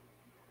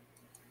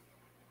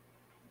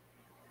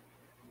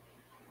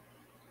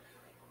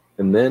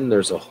 And then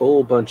there's a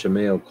whole bunch of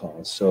mail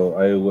calls. So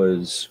I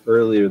was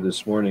earlier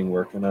this morning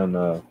working on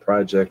a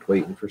project,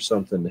 waiting for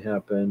something to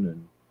happen,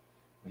 and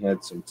I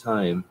had some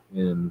time.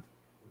 And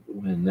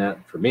when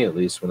that, for me at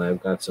least, when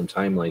I've got some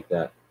time like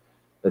that,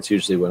 that's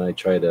usually when I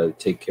try to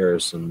take care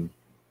of some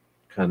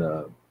kind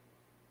of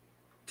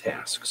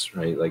tasks,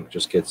 right? Like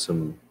just get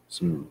some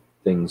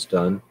things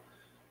done,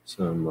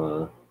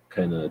 some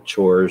kind of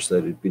chores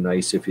that it'd be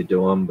nice if you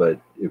do them, but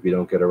if you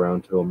don't get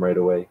around to them right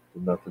away,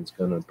 nothing's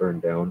gonna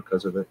burn down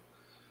because of it.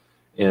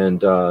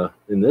 And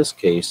in this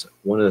case,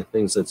 one of the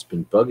things that's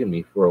been bugging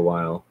me for a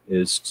while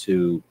is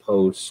to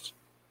post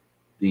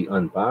the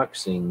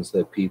unboxings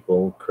that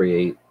people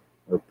create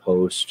or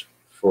post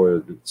for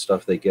the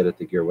stuff they get at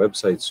the Gear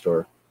website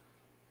store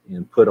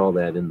and put all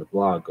that in the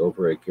blog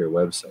over at Gear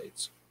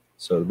Websites.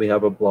 So we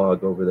have a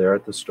blog over there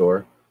at the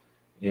store,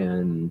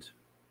 and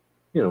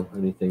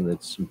anything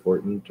that's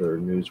important or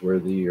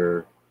newsworthy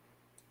or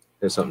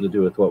has something to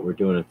do with what we're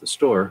doing at the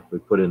store, we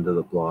put into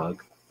the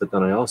blog. But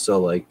then I also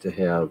like to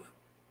have,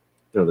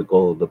 the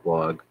goal of the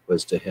blog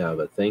was to have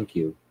a thank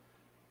you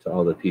to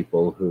all the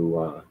people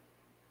who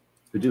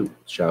do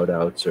shout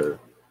outs or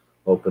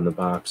open the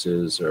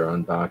boxes or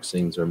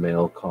unboxings or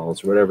mail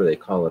calls or whatever they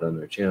call it on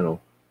their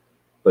channel.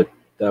 But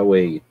that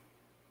way,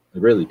 I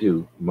really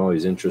do. I'm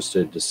always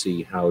interested to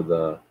see how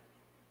the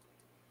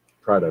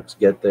products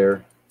get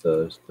there.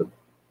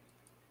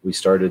 We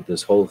started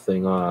this whole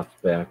thing off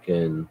back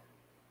in,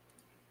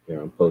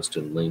 I'm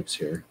posting links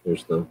here.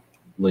 There's the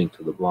link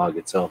to the blog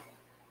itself.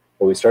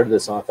 But we started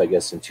this off, I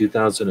guess, in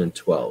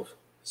 2012.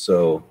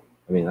 So,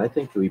 I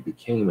think we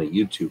became a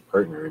YouTube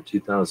partner in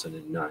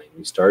 2009.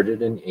 We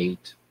started in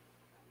 8,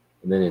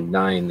 and then in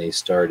 9, they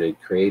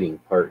started creating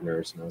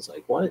partners. And I was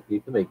like, what?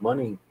 You can make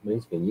money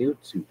making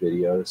YouTube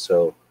videos.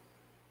 So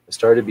I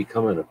started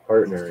becoming a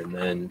partner. And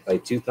then by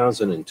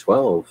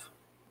 2012,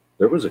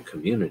 there was a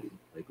community.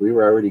 Like we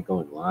were already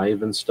going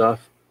live and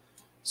stuff.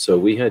 So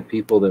we had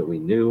people that we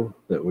knew,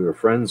 that we were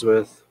friends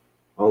with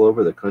all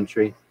over the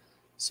country.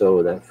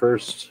 So the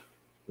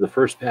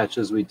first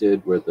patches we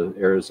did were the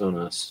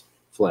Arizona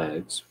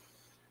flags.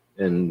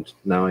 And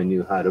now I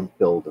knew how to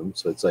build them.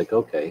 So it's like,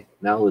 okay,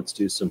 now let's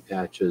do some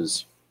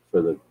patches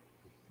for the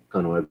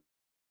Gun.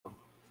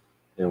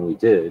 And we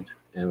did.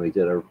 And we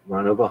did a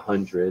run of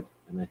 100.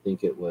 And I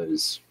think it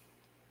was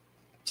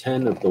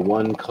 10 of the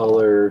one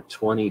color,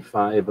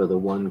 25 of the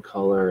one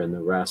color, and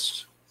the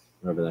rest,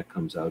 whatever that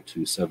comes out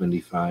to,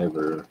 75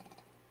 or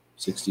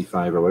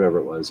 65 or whatever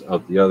it was,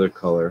 of the other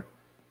color.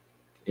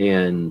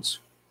 And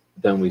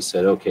then we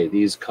said, okay,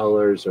 these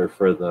colors are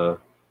for the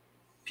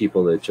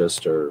people that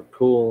just are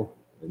cool,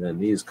 and then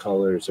these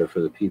colors are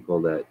for the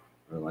people that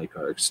are like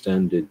our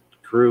extended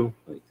crew,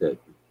 like that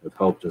have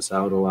helped us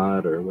out a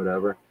lot or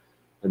whatever.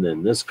 And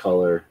then this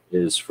color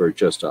is for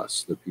just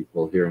us, the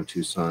people here in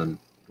Tucson,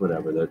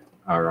 whatever, that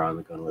are on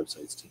the Gun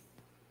Websites team.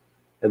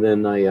 And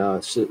then I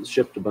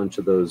shipped a bunch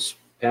of those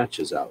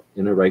patches out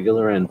in a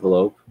regular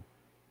envelope.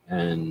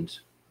 And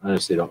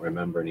honestly, don't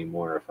remember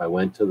anymore if I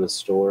went to the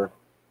store.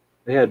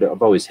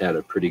 I've always had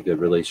a pretty good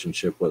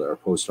relationship with our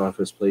post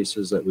office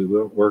places that we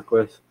work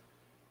with.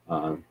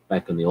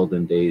 Back in the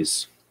olden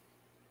days,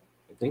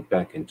 I think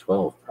back in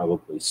 12,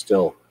 probably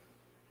still,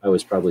 I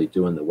was probably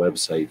doing the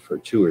website for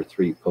 2 or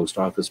 3 post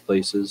office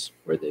places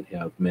where they'd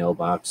have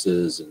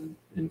mailboxes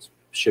and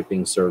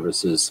shipping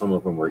services. Some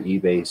of them were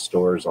eBay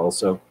stores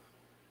also.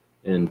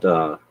 And,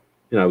 I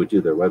would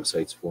do their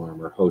websites for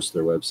them or host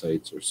their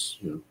websites or,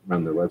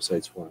 run their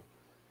websites for them.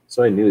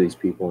 So I knew these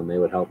people and they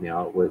would help me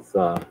out with,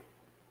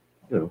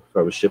 if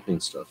I was shipping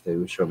stuff, they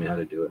would show me how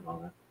to do it and all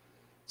that.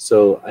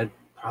 So I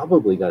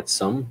probably got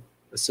some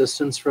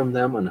assistance from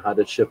them on how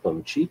to ship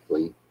them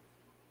cheaply.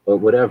 But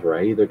whatever,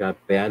 I either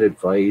got bad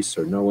advice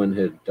or no one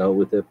had dealt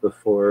with it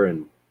before.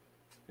 And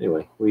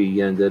anyway,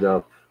 we ended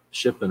up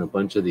shipping a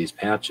bunch of these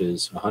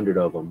patches, 100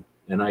 of them.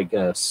 And I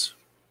guess,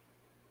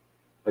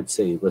 I'd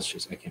say,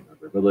 I can't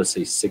remember, but let's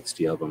say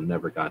 60 of them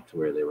never got to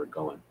where they were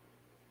going.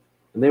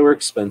 And they were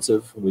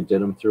expensive. We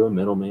did them through a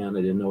middleman.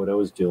 I didn't know what I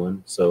was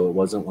doing. So it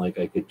wasn't like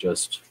I could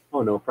just,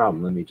 oh, no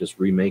problem, let me just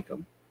remake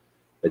them.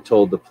 I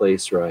told the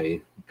place where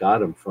I got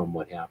them from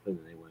what happened.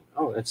 And they went,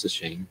 oh, that's a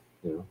shame.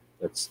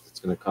 It's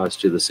going to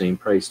cost you the same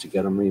price to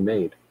get them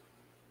remade.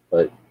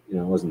 But, it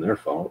wasn't their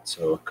fault,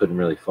 so I couldn't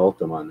really fault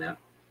them on that.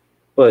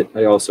 But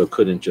I also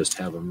couldn't just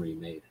have them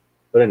remade.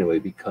 But anyway,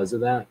 because of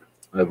that,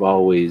 I've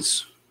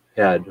always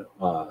had,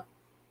 I've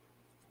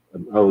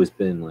always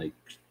been like,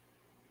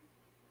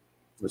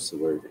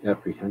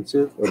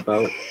 apprehensive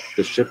about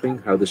the shipping,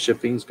 how the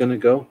shipping's going to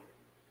go.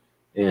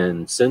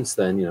 And since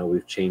then,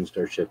 we've changed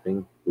our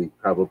shipping. We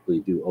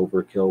probably do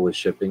overkill with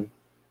shipping.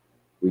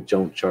 We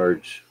don't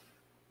charge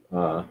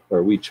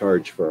we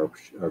charge for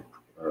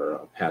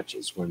our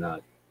patches. We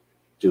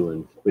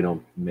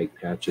don't make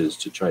patches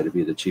to try to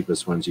be the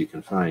cheapest ones you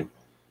can find.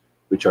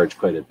 We charge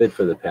quite a bit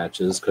for the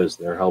patches because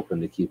they're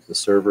helping to keep the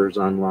servers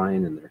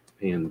online and they're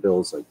paying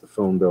bills like the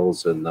phone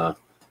bills and the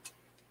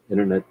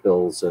internet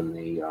bills and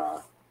the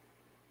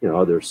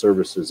other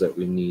services that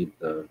we need,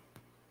 the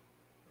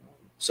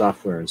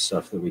software and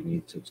stuff that we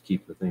need to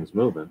keep the things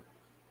moving.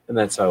 And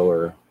that's how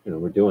we're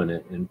doing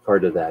it. And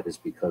part of that is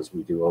because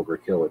we do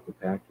overkill with the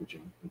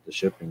packaging, with the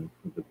shipping,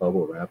 with the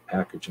bubble wrap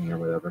packaging or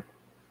whatever.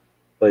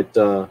 But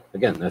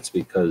again, that's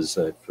because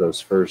for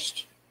those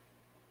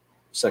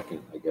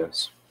second, I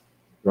guess,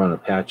 run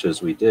of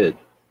patches we did,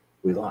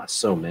 we lost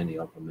so many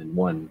of them in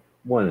one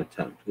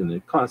attempt. And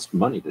it cost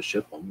money to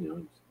ship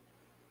them,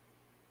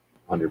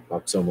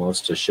 $100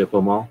 almost to ship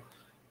them all.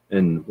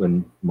 And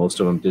when most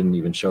of them didn't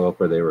even show up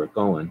where they were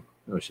going,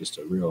 it was just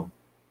a real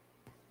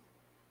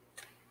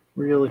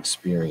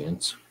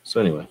experience.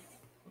 So anyway,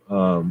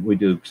 we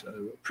do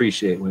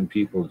appreciate when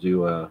people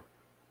do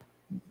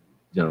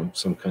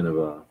some kind of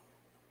a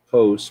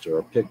post or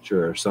a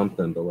picture or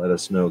something to let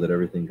us know that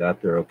everything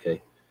got there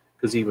okay.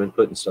 Because even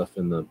putting stuff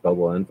in the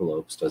bubble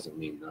envelopes doesn't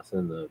mean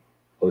nothing. The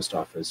post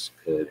office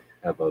could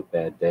have a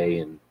bad day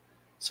and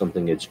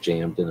something gets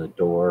jammed in a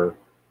door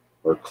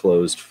or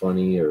closed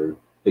funny, or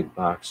big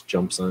box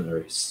jumps on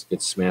or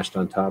gets smashed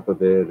on top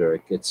of it, or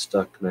it gets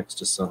stuck next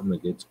to something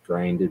that gets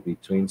grinded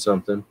between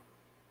something.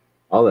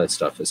 All that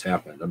stuff has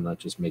happened. I'm not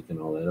just making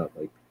all that up.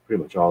 Like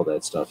pretty much all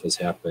that stuff has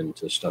happened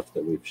to stuff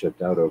that we've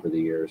shipped out over the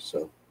years.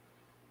 So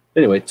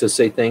anyway, to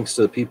say thanks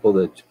to the people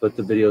that put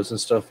the videos and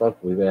stuff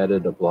up, we've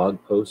added a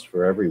blog post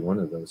for every one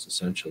of those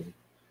essentially.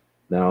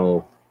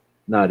 Now,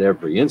 not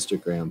every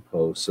Instagram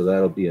post, so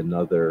that'll be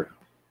another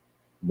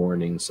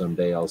morning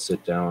someday. I'll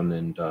sit down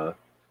and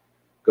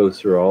go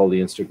through all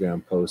the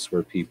Instagram posts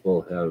where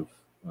people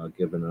have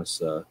given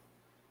us a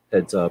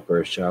heads up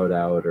or a shout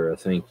out or a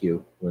thank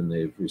you when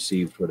they've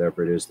received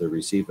whatever it is they're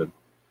receiving.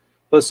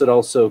 Plus, it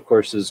also, of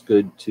course, is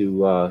good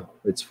to,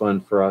 it's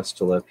fun for us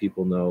to let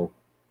people know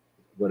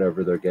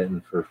whatever they're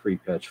getting for Free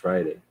Patch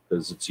Friday,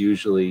 because it's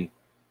usually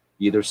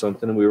either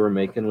something we were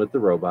making with the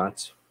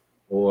robots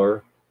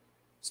or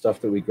stuff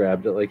that we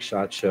grabbed at like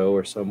SHOT Show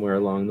or somewhere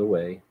along the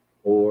way,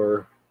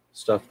 or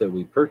stuff that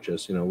we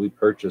purchase. We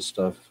purchase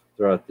stuff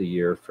throughout the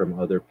year from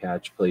other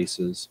patch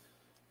places,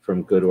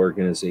 from good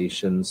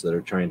organizations that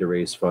are trying to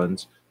raise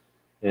funds.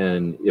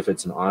 And if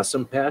it's an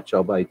awesome patch,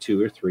 I'll buy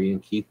 2 or 3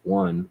 and keep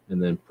one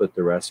and then put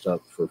the rest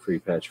up for Free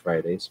Patch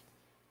Fridays.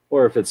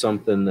 Or if it's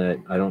something that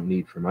I don't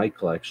need for my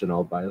collection,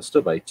 I'll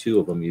still buy 2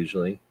 of them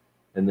usually,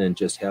 and then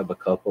just have a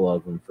couple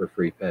of them for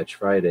Free Patch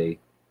Friday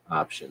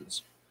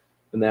options.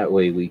 And that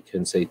way we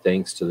can say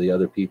thanks to the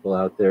other people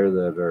out there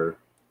that are,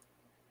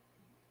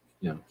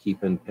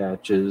 keeping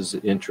patches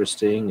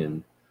interesting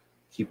and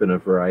keeping a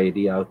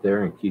variety out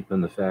there and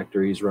keeping the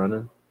factories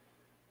running.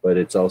 But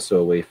it's also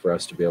a way for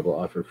us to be able to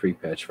offer Free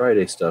Patch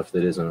Friday stuff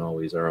that isn't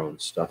always our own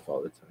stuff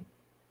all the time.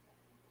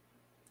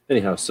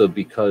 Anyhow, so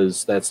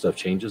because that stuff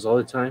changes all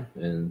the time,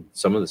 and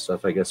some of the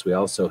stuff, I guess we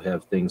also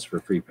have things for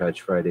Free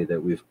Patch Friday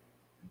that we've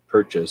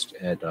purchased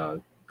at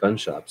gun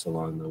shops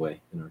along the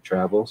way in our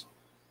travels.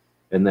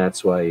 And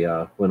that's why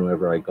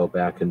whenever I go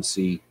back and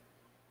see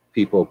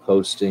people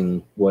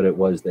posting what it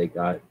was they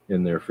got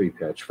in their Free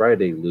Patch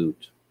Friday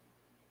loot,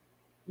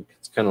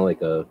 it's kind of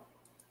like a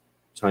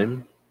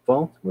time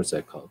vault. What's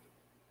that called?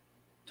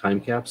 Time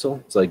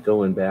capsule. It's like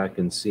going back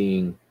and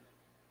seeing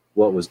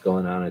what was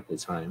going on at the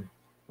time.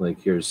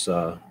 Like here's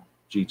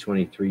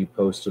G23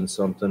 posting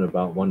something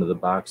about one of the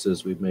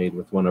boxes we've made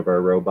with one of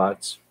our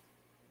robots.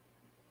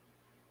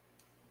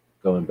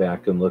 Going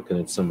back and looking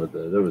at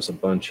there was a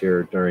bunch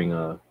here during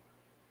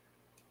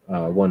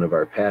one of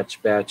our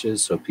patch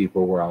batches. So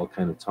people were all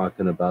kind of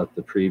talking about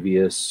the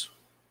previous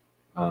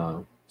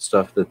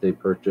stuff that they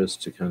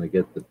purchased to kind of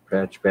get the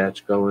patch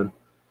batch going.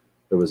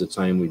 There was a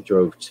time we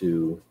drove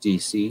to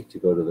DC to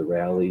go to the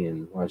rally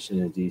in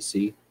Washington,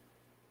 DC.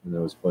 And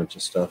there was a bunch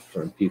of stuff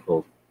from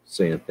people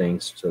saying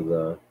thanks to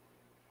the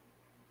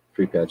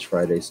Free Patch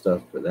Friday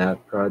stuff for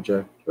that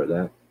project, for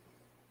that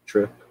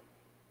trip.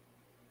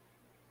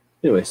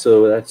 Anyway,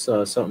 so that's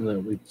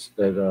something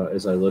that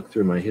as I look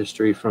through my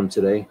history from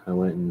today, I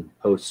went and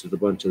posted a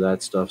bunch of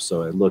that stuff.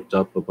 So I looked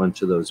up a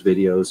bunch of those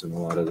videos, and a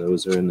lot of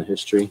those are in the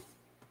history.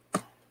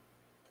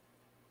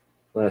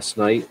 Last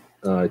night,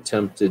 I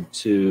attempted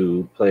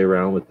to play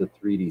around with the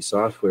 3D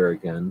software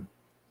again.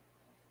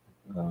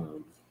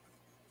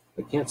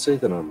 I can't say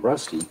that I'm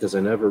rusty because I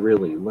never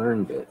really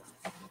learned it.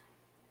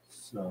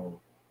 So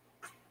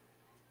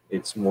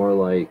it's more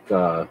like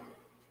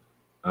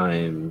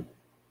I'm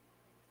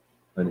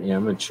an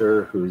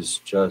amateur who's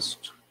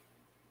just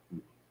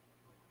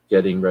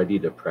getting ready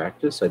to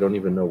practice. I don't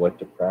even know what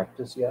to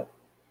practice yet.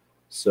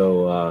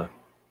 So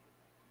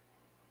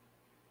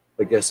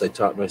I guess I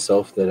taught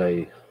myself that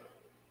I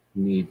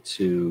need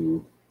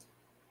to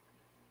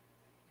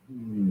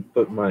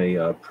put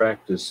my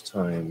practice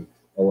time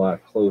a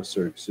lot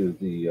closer to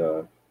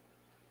the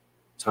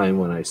time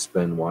when I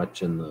spend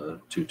watching the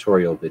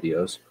tutorial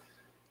videos,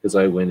 because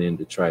I went in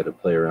to try to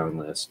play around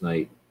last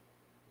night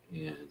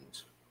and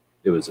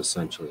it was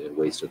essentially a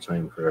waste of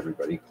time for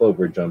everybody.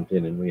 Clover jumped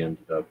in and we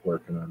ended up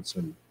working on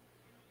some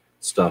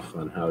stuff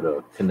on how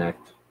to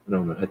connect.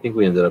 I think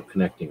we ended up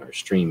connecting our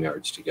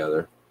StreamYards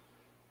together,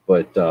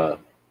 but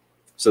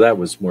so that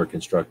was more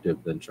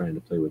constructive than trying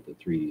to play with the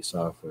 3D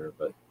software.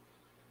 But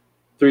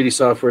 3D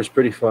software is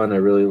pretty fun. I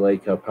really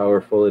like how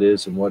powerful it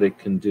is and what it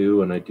can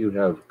do. And I do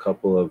have a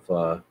couple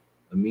of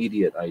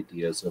immediate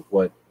ideas of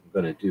what I'm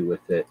going to do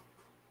with it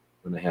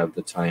when I have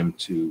the time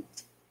to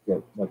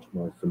get much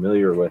more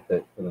familiar with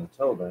it. But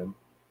until then,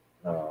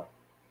 I'll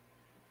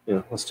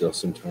steal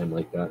some time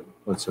like that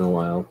once in a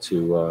while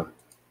to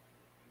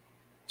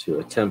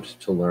attempt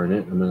to learn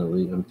it.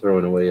 I'm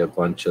throwing away a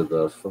bunch of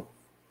the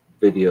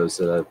videos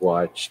that I've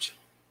watched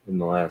in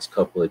the last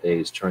couple of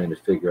days trying to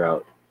figure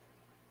out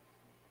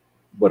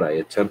what I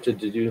attempted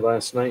to do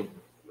last night,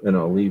 and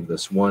I'll leave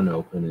this one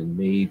open and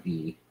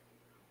maybe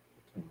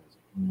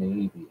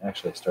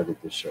actually I started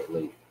this show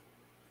late.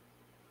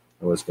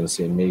 I was going to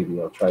say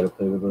maybe I'll try to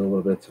play with it a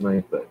little bit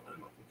tonight, but I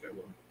don't think I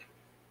will.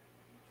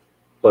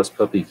 Plus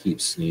puppy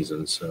keeps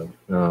sneezing, so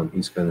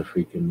he's kind of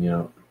freaking me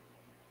out.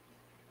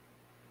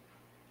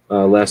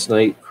 Last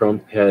night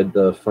Crump had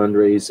the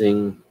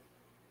fundraising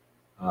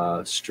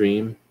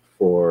stream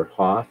for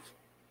Hoff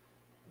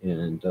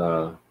and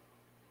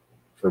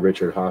for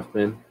Richard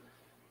Hoffman,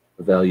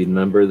 a valued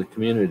member of the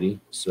community.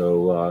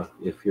 So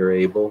if you're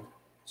able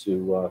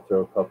to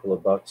throw a couple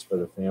of bucks for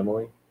the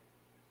family,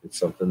 it's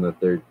something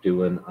that they're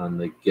doing on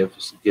the Give,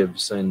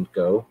 Send,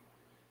 Go.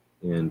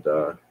 And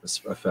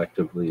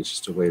effectively, it's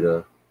just a way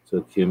to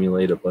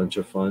accumulate a bunch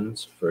of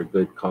funds for a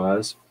good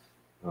cause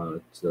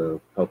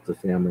to help the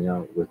family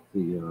out with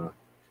the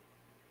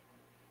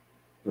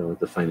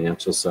the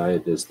financial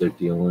side as they're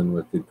dealing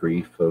with the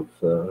grief of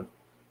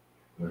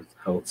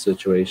health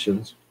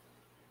situations.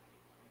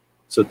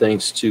 So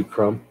thanks to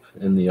Crump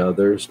and the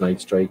others,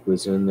 Night Strike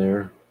was in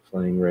there,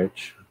 Flying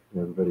Rich,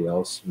 and everybody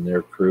else in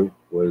their crew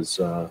was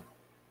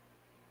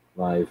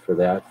live for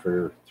that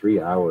for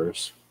 3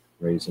 hours,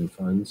 raising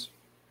funds.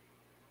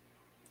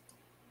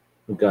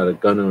 We've got a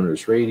Gun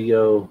Owners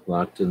Radio,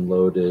 Locked and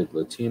Loaded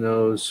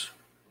Latinos,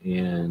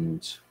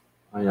 and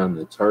Eye on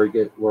the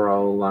Target were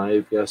all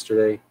live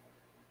yesterday.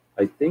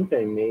 I think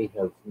I may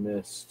have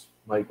missed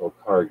Michael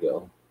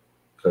Cargill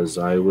because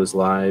I was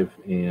live,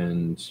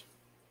 and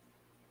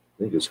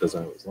I think it's because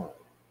I was live.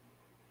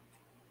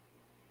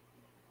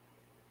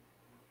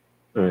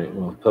 All right,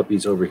 well,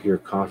 Puppy's over here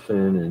coughing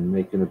and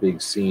making a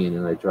big scene,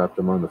 and I dropped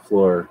him on the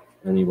floor,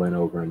 and he went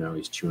over, and now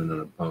he's chewing on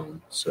a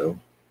bone. So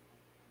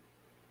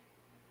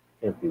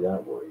can't be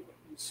that worried.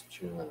 He's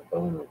chewing on a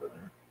bone over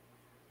there.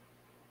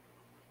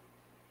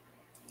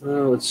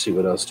 Let's see,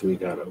 what else do we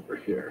got over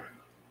here?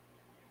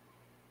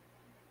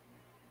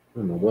 I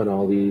don't know what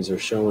all these are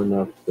showing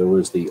up. There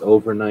was the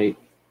overnight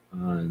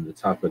on the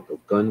topic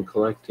of gun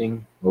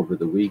collecting over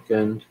the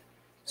weekend.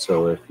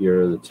 So if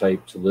you're the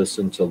type to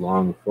listen to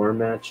long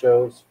format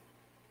shows,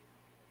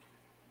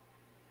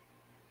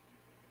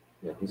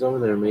 yeah, he's over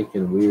there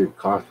making weird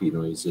coffee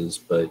noises,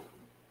 but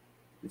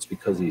it's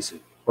because he's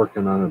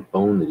working on a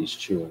bone that he's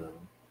chewing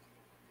on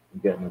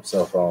and getting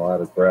himself all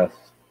out of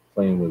breath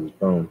playing with his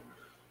bone.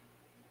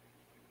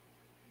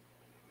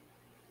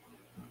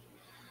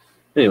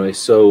 Anyway,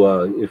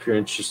 so if you're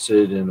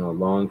interested in a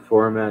long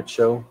format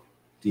show,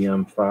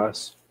 DM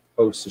Foss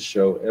hosts a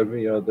show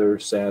every other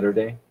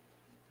Saturday.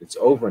 It's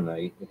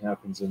overnight. It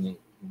happens in the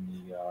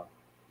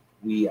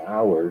wee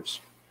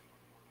hours,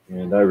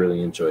 and I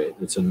really enjoy it.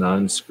 It's a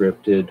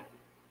non-scripted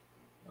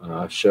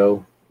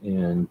show,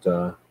 and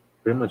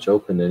pretty much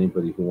open to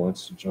anybody who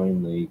wants to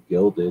join the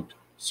Gilded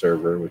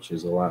server, which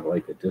is a lot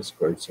like a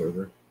Discord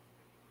server.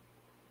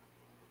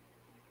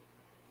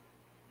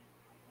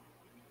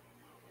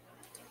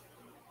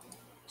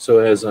 So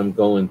as I'm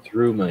going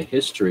through my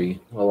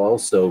history, I'll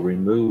also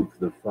remove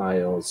the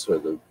files or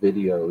the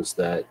videos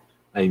that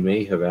I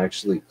may have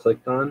actually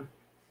clicked on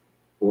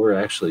or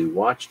actually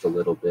watched a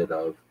little bit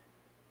of,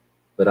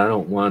 but I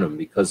don't want them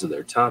because of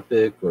their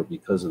topic or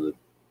because of the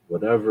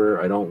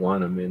whatever. I don't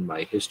want them in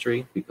my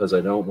history because I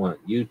don't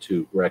want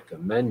YouTube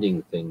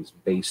recommending things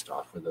based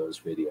off of those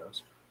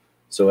videos.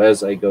 So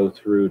as I go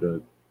through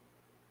to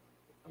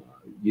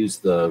use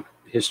the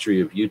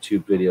history of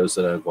YouTube videos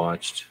that I've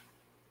watched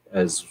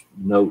as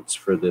notes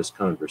for this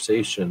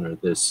conversation or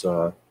this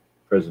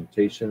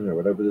presentation or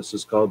whatever this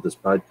is called, this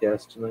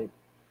podcast tonight,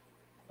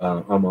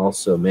 I'm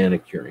also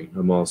manicuring.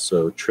 I'm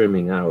also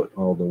trimming out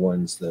all the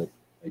ones that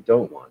I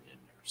don't want in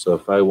there. So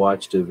if I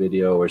watched a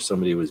video where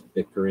somebody was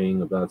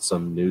bickering about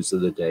some news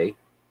of the day,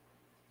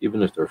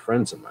 even if they're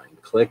friends of mine,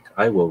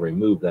 I will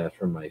remove that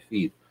from my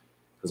feed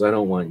because I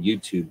don't want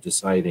YouTube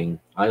deciding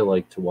I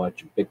like to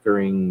watch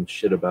bickering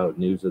shit about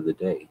news of the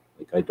day.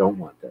 Like, I don't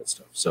want that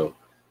stuff. So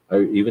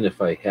even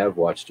if I have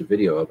watched a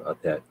video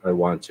about that, I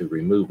want to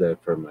remove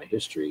that from my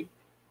history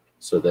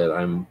so that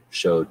I'm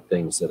showed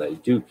things that I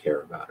do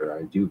care about or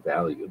I do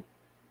value.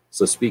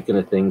 So speaking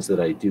of things that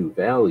I do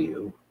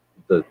value,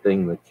 the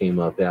thing that came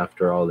up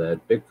after all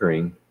that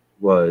bickering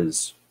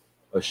was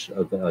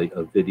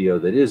a video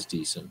that is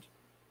decent,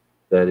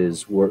 that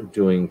is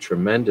doing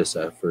tremendous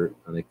effort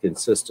on a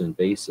consistent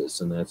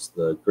basis, and that's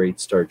the Great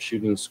Start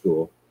Shooting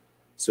School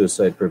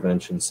Suicide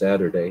Prevention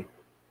Saturday.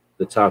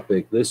 The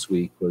topic this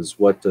week was,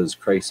 what does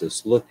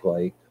crisis look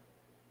like?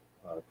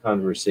 A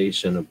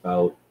conversation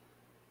about,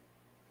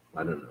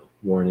 I don't know,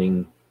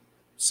 warning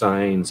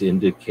signs,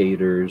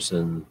 indicators,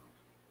 and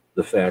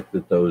the fact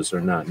that those are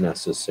not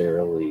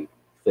necessarily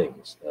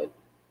things that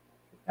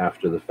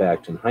after the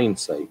fact, in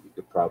hindsight, you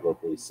could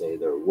probably say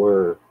there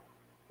were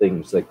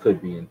things that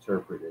could be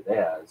interpreted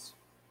as,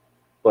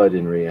 but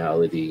in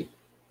reality,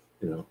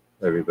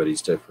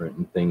 everybody's different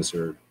and things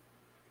are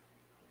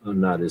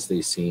not as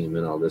they seem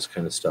and all this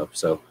kind of stuff.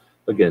 So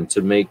again,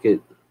 to make it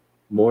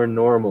more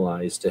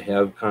normalized to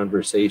have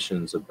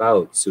conversations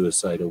about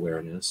suicide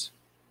awareness,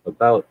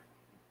 about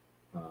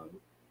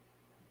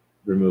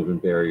removing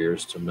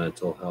barriers to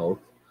mental health,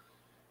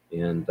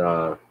 and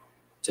to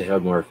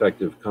have more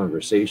effective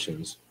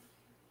conversations,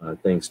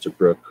 thanks to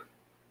Brooke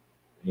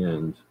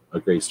and a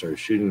Great Start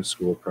Shooting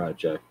School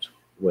project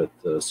with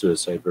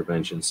Suicide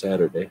Prevention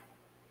Saturday.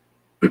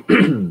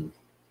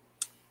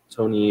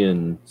 Tony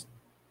and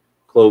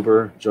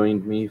Clover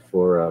joined me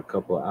for a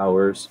couple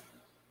hours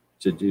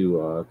to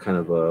do kind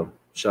of a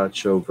SHOT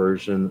Show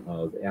version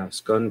of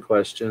Ask Gun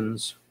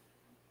Questions.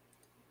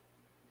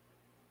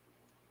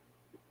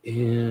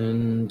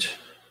 And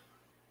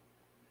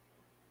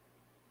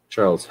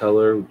Charles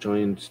Heller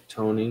joined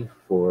Tony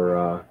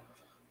for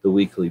the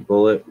Weekly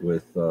Bullet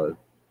with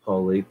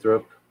Paul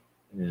Lathrop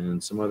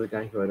and some other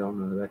guy who I don't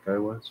know who that guy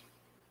was.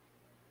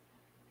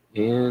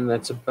 And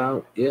that's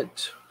about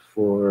it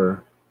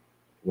for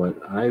what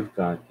I've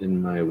got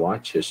in my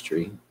watch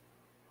history.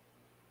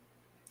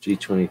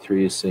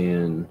 G23 is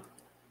saying,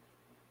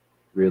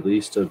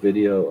 released a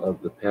video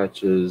of the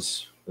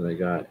patches that I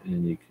got,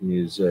 and you can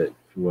use it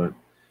if you want.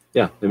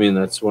 Yeah, I mean,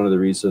 that's one of the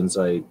reasons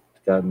I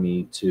got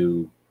me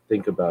to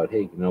think about,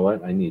 hey, you know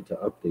what? I need to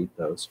update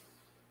those.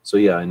 So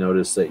yeah, I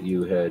noticed that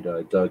you had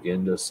dug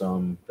into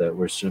some that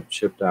were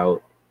shipped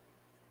out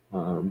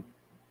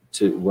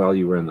to while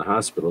you were in the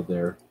hospital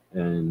there.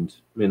 And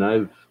I mean,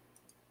 I'm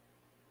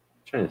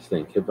trying to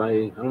think, I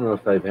don't know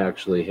if I've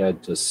actually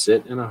had to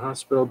sit in a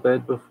hospital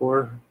bed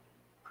before.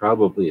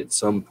 Probably at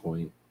some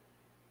point.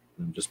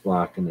 I'm just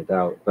blocking it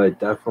out. But I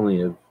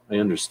definitely I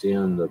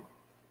understand the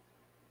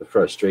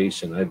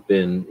frustration. I've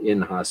been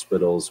in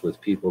hospitals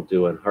with people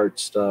doing heart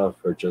stuff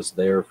or just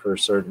there for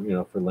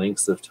certain, for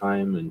lengths of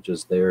time and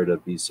just there to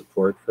be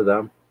support for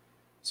them.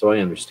 So I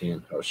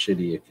understand how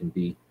shitty it can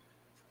be.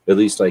 At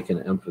least I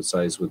can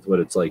empathize with what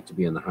it's like to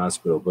be in the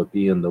hospital, but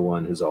being the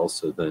one who's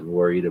also then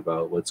worried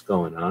about what's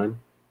going on,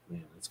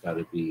 man, it's got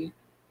to be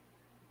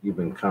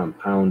even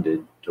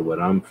compounded to what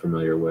I'm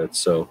familiar with.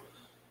 So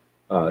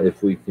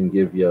if we can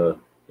give you,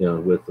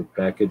 with a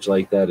package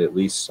like that, at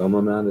least some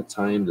amount of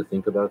time to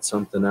think about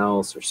something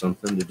else or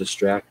something to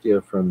distract you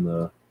from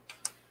the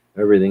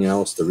everything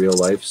else, the real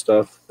life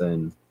stuff,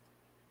 then,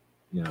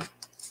 you know,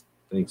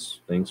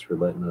 thanks for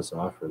letting us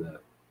offer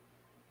that.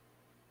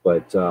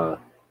 But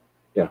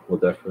yeah, we'll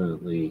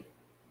definitely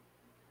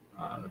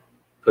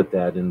put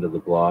that into the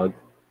blog.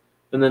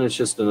 And then it's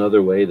just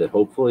another way that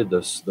hopefully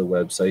the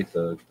website,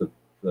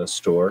 the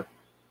store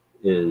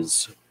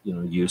is,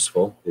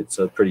 useful. It's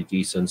a pretty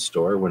decent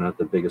store. We're not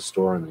the biggest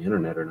store on the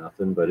internet or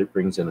nothing, but it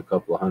brings in a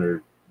couple of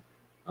hundred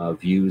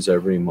views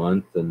every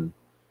month, and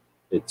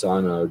it's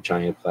on a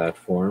giant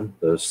platform.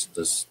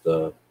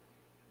 The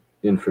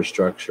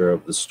infrastructure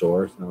of the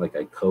store. It's not like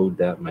I code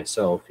that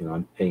myself.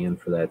 I'm paying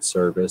for that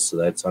service, so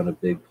that's on a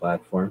big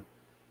platform.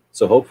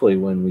 So hopefully,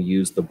 when we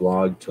use the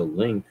blog to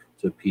link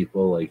to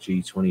people like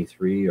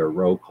G23 or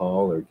Roll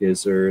Call or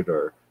Gizzard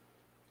or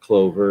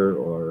Clover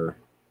or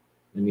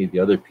any of the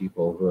other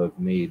people who have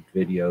made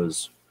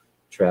videos,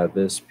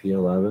 Travis,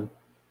 P11,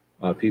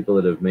 people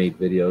that have made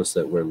videos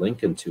that we're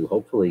linking to,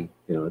 hopefully,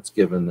 it's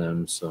given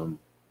them some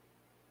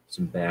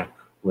back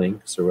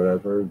links or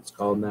whatever it's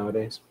called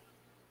nowadays,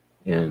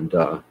 and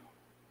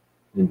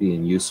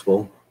being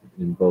useful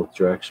in both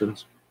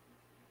directions.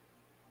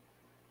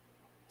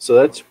 So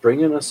that's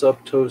bringing us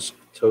up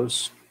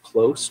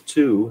close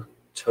to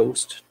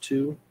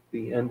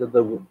the end of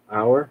the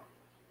hour.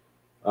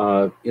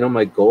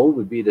 My goal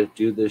would be to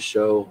do this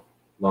show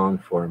long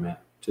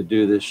format, to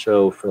do this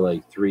show for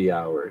like 3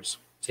 hours,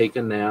 take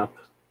a nap,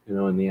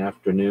 in the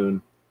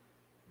afternoon,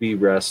 be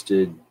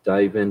rested,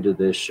 dive into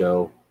this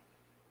show,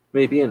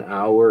 maybe an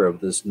hour of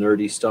this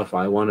nerdy stuff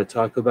I want to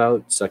talk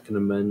about, Second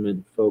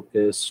Amendment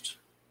focused,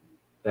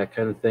 that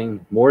kind of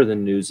thing, more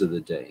than news of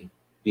the day,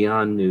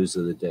 beyond news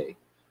of the day.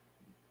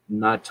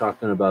 Not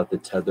talking about the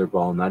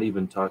tetherball, not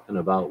even talking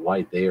about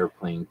why they are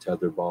playing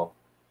tetherball,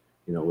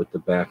 with the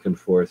back and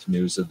forth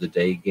news of the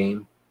day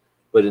game,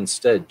 but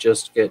instead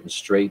just getting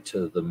straight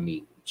to the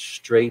meat,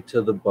 straight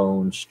to the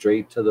bone,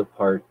 straight to the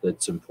part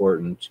that's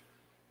important,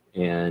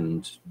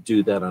 and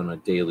do that on a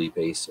daily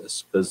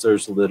basis, because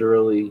there's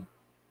literally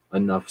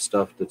enough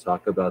stuff to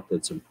talk about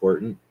that's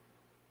important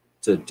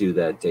to do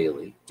that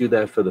daily. Do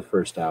that for the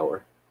first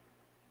hour.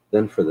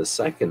 Then for the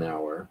second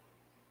hour,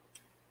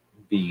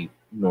 be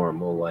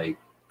normal, like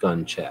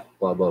gun chat,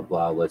 blah, blah,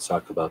 blah. Let's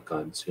talk about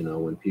guns.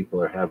 When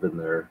people are having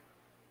their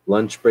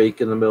lunch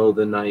break in the middle of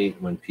the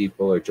night, when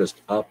people are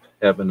just up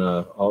having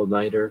a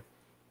all-nighter,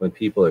 when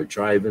people are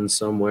driving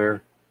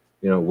somewhere,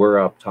 we're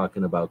up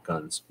talking about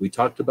guns. We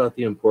talked about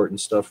the important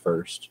stuff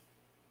first,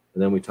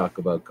 and then we talk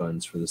about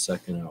guns for the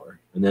second hour.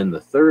 And then the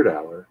third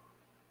hour,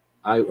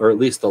 or at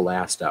least the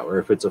last hour,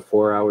 if it's a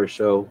 4-hour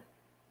show,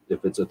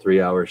 if it's a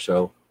 3-hour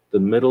show, the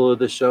middle of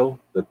the show,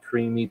 the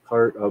creamy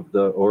part of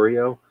the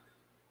Oreo,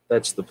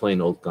 that's the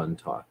plain old gun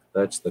talk.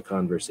 That's the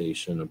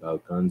conversation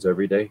about guns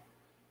every day.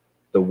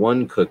 The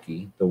one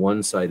cookie, the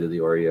one side of the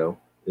Oreo,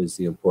 is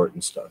the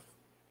important stuff.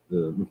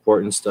 The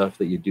important stuff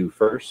that you do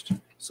first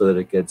so that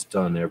it gets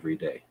done every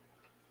day.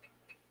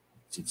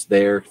 It's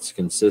there, it's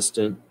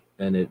consistent,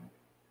 and it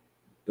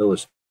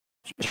illustrates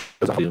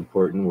the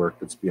important work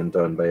that's being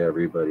done by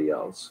everybody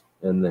else,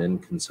 and then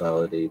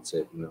consolidates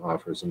it and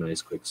offers a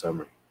nice quick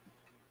summary.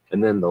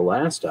 And then the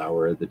last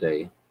hour of the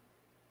day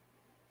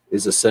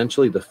is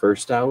essentially the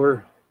first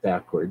hour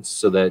backwards,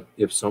 so that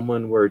if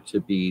someone were to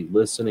be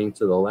listening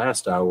to the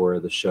last hour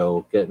of the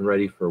show, getting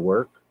ready for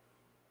work,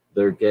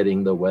 they're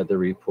getting the weather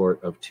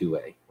report of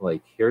 2A.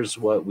 Like, here's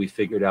what we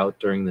figured out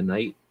during the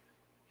night.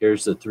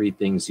 Here's the 3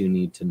 things you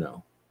need to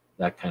know.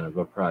 That kind of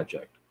a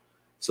project.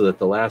 So that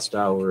the last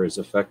hour is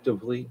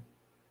effectively,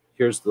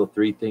 here's the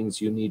 3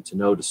 things you need to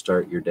know to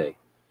start your day.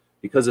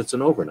 Because it's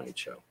an overnight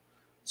show.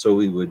 So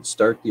we would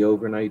start the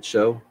overnight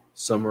show,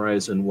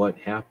 summarizing what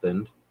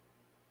happened.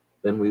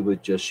 Then we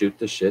would just shoot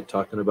the shit,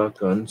 talking about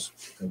guns,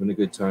 having a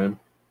good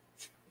time,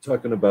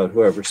 talking about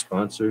whoever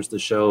sponsors the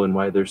show and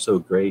why they're so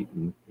great,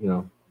 and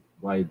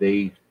why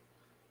they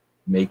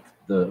make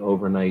the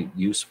overnight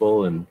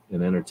useful and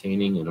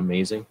entertaining and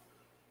amazing.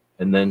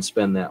 And then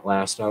spend that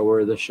last hour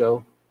of the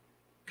show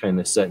kind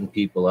of setting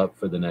people up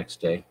for the next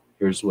day.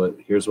 Here's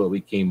what we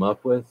came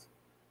up with.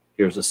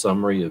 Here's a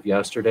summary of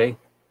yesterday.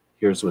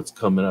 Here's what's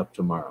coming up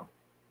tomorrow.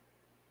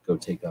 Go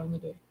take on the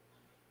day.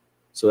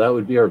 So that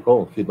would be our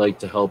goal. If you'd like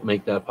to help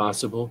make that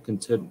possible,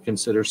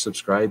 consider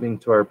subscribing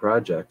to our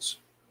projects.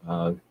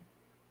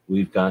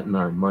 We've gotten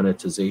our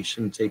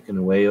monetization taken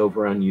away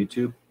over on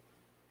YouTube.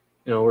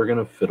 We're going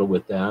to fiddle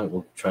with that.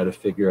 We'll try to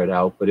figure it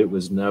out, but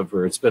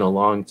it's been a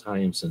long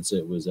time since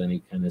it was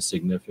any kind of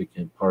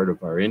significant part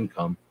of our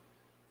income.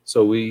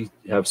 So we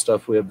have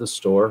stuff. We have the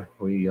store.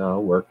 We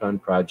work on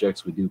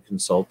projects. We do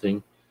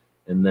consulting.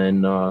 And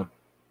then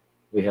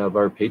we have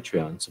our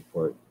Patreon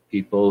support.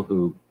 People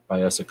who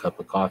buy us a cup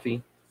of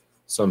coffee.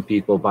 Some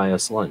people buy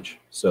us lunch.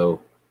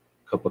 So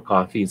a cup of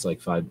coffee is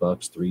like $5,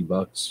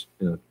 $3.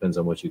 Depends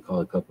on what you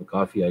call a cup of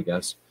coffee, I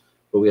guess.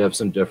 But we have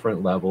some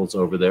different levels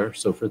over there.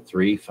 So for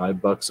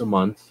 $5 a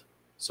month,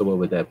 So what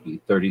would that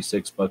be?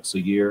 36 bucks a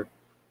year,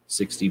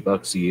 60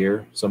 bucks a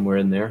year, somewhere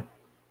in there.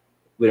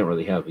 We don't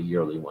really have a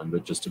yearly one,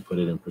 but just to put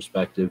it in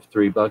perspective,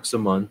 $3 a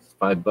month,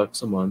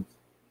 $5 a month.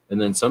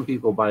 And then some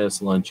people buy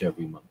us lunch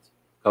every month.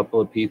 A couple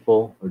of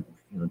people are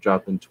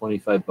dropping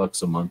 25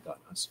 bucks a month on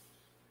us.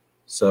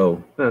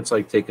 So that's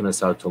like taking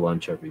us out to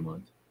lunch every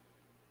month.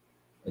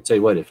 I tell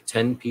you what, if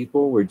 10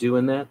 people were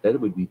doing that, that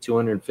would be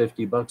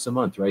 250 bucks a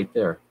month right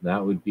there.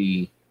 That would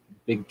be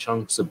big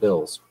chunks of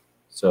bills.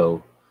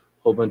 So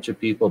a whole bunch of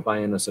people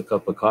buying us a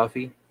cup of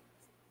coffee,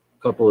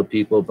 a couple of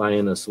people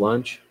buying us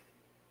lunch.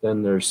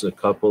 Then there's a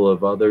couple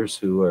of others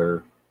who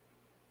are,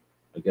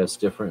 I guess,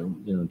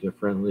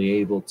 differently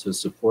able to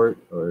support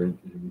or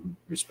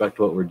respect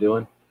what we're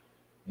doing.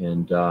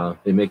 And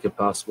they make it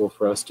possible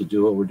for us to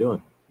do what we're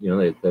doing.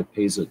 That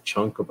pays a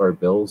chunk of our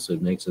bills.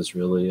 It makes us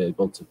really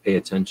able to pay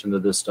attention to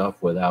this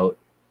stuff without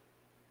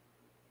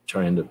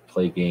trying to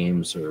play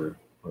games or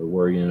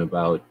worrying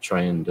about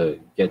trying to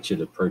get you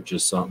to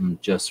purchase something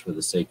just for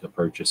the sake of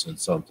purchasing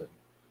something.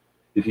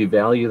 If you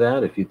value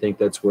that, if you think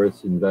that's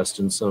worth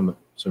investing some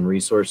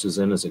resources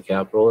in as a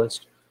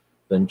capitalist,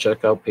 then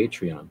check out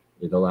Patreon.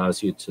 It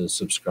allows you to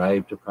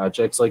subscribe to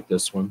projects like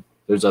this one.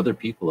 There's other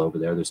people over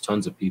there. There's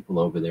tons of people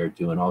over there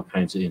doing all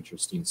kinds of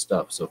interesting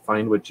stuff. So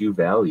find what you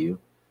value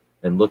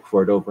and look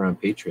for it over on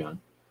Patreon.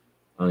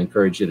 I'll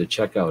encourage you to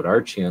check out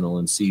our channel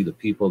and see the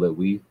people that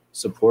we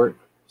support.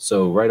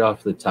 So right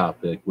off the top,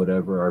 like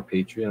whatever our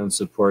Patreon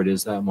support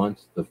is that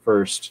month, the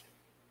first,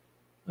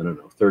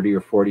 30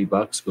 or 40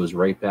 bucks goes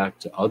right back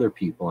to other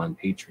people on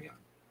Patreon.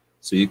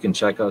 So you can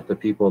check out the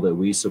people that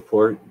we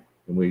support,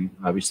 and we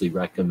obviously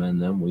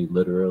recommend them. We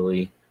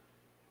literally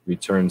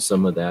return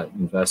some of that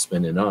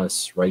investment in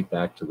us right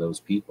back to those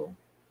people.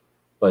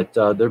 But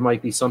there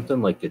might be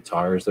something like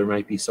guitars, there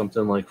might be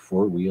something like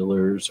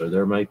four-wheelers, or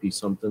there might be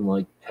something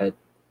like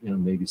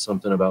maybe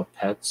something about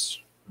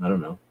pets. I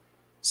don't know,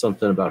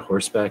 something about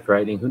horseback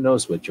riding. Who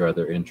knows what your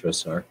other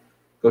interests are?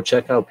 Go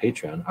check out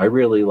Patreon. I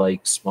really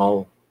like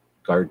small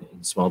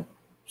gardening, small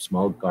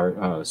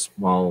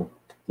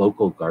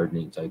local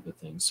gardening type of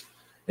things.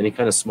 Any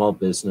kind of small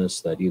business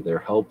that either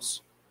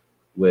helps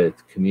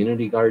with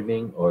community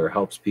gardening or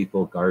helps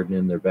people garden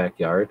in their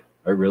backyard.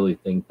 I really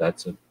think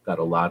that's got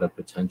a lot of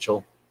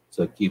potential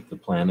to keep the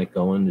planet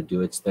going, to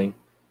do its thing.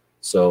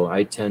 So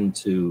I tend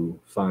to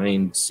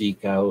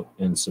seek out,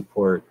 and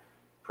support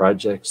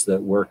projects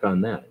that work on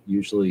that.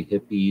 Usually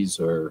hippies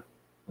or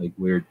like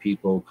weird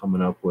people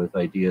coming up with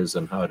ideas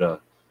on how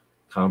to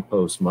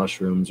compost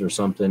mushrooms or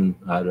something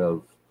out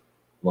of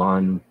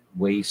lawn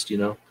waste,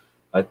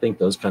 I think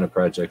those kind of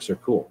projects are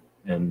cool.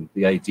 And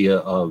the idea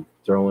of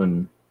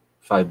throwing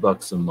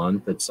 $5 a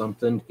month at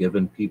something,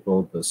 giving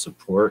people the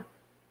support,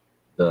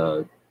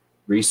 the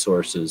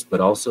resources, but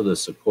also the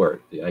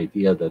support, the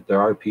idea that there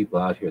are people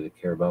out here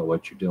that care about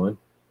what you're doing,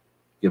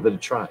 give it a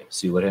try,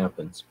 see what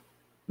happens.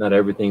 Not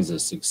everything's a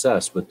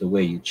success, but the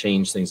way you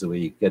change things, the way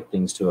you get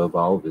things to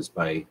evolve is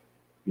by,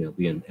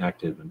 being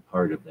active and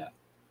part of that.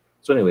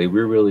 So anyway, we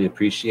really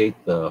appreciate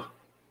the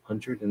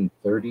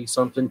 130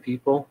 something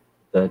people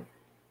that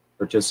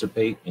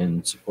participate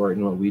in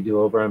supporting what we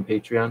do over on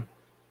Patreon.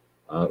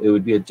 It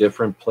would be a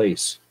different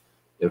place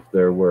if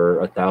there were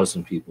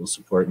 1,000 people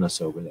supporting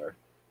us over there.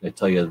 I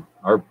tell you,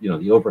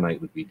 the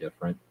overnight would be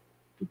different.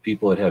 The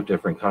people would have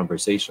different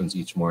conversations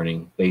each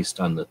morning based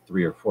on the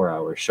 3 or 4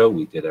 hour show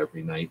we did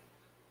every night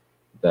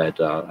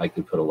that I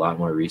could put a lot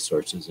more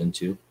resources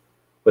into.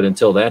 But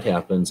until that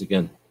happens,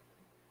 again,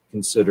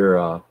 consider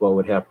what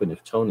would happen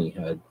if Tony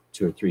had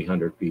 200 or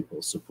 300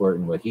 people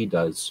supporting what he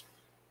does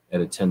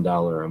at a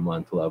 $10 a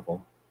month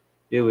level.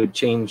 It would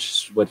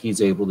change what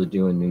he's able to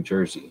do in New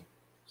Jersey.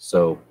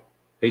 So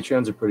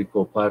Patreon's a pretty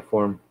cool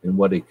platform, and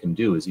what it can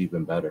do is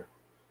even better.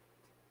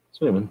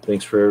 So anyway,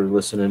 thanks for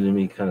listening to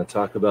me kind of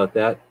talk about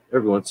that.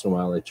 Every once in a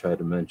while I try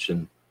to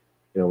mention,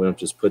 we don't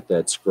just put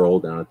that scroll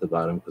down at the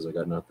bottom because I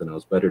got nothing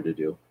else better to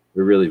do.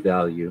 We really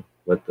value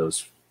what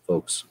those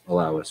folks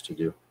allow us to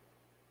do.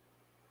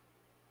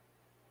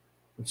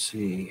 Let's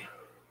see.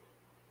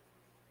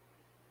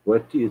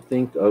 What do you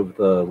think of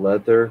the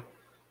leather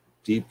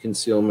deep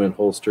concealment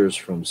holsters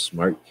from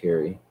Smart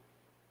Carry?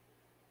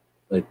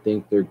 I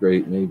think they're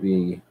great,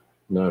 maybe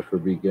not for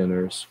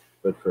beginners,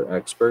 but for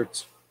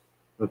experts.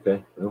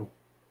 Okay, well,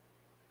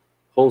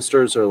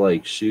 holsters are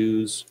like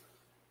shoes,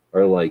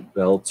 are like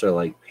belts, are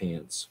like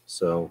pants.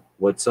 So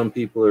what some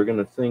people are going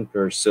to think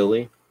are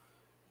silly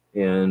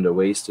and a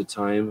waste of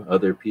time,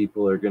 other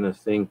people are going to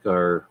think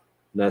are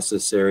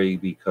necessary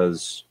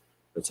because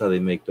that's how they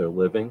make their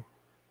living.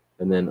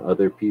 And then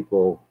other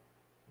people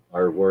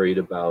are worried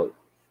about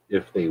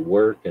if they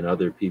work, and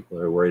other people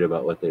are worried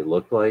about what they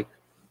look like.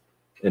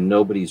 And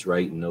nobody's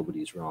right and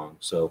nobody's wrong.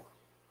 So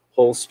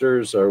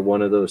holsters are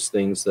one of those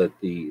things that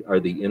are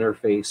the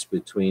interface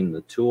between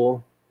the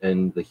tool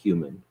and the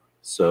human.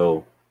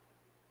 So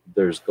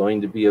there's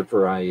going to be a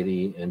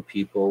variety, and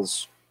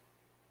people's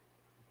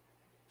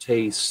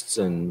tastes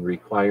and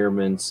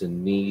requirements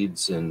and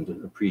needs and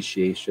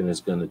appreciation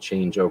is going to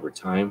change over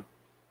time.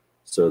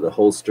 So the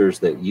holsters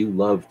that you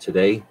love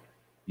today,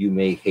 you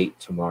may hate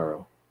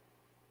tomorrow.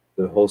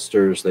 The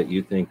holsters that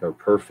you think are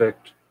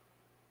perfect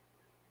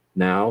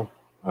now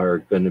are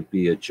going to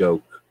be a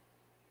joke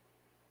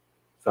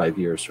 5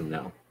 years from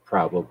now,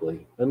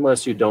 probably,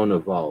 unless you don't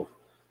evolve.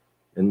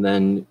 And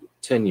then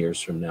 10 years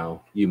from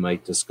now, you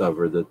might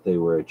discover that they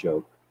were a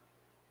joke.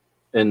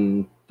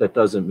 And that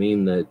doesn't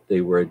mean that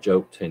they were a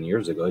joke 10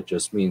 years ago. It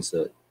just means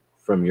that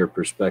from your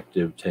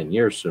perspective 10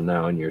 years from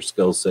now and your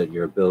skill set,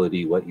 your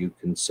ability, what you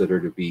consider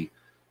to be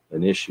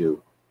an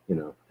issue,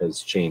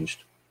 has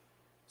changed.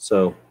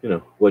 So,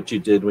 what you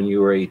did when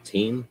you were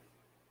 18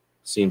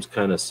 seems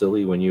kind of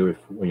silly when you're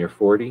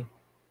 40.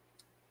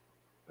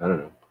 I don't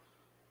know.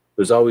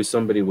 There's always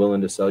somebody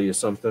willing to sell you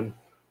something.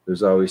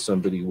 There's always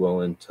somebody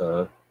willing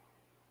to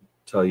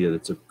tell you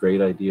it's a great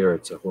idea or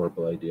it's a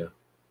horrible idea.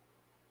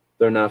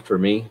 They're not for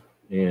me,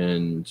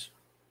 and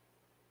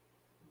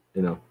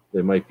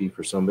they might be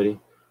for somebody,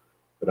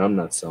 but I'm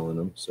not selling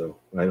them, so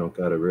I don't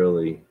gotta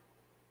really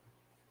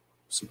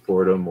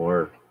support them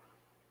or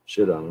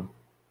shit on them.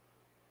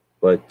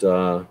 But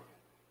I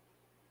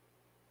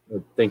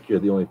think you're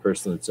the only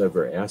person that's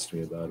ever asked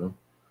me about them.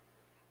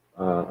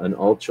 An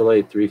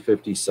Ultralight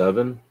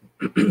 357.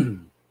 I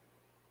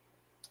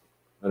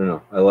don't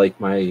know. I like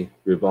my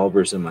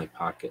revolvers in my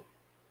pocket.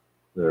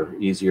 They're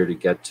easier to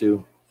get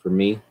to for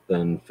me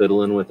than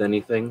fiddling with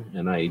anything,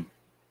 and I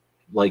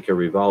like a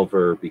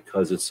revolver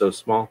because it's so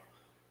small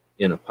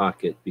in a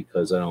pocket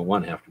because I don't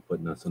want to have to put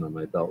nothing on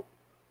my belt.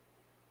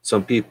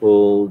 Some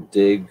people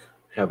dig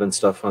having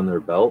stuff on their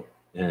belt,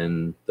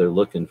 and they're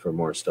looking for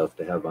more stuff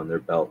to have on their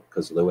belt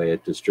because of the way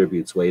it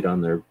distributes weight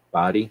on their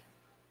body,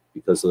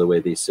 because of the way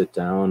they sit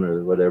down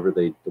or whatever,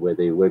 the way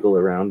they wiggle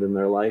around in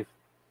their life.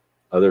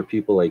 Other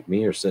people like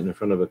me are sitting in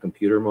front of a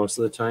computer most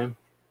of the time,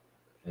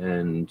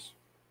 and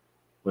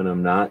when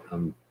I'm not,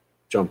 I'm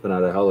jumping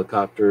out of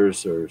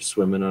helicopters or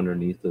swimming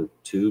underneath the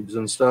tubes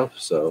and stuff.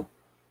 So,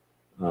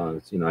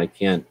 I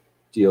can't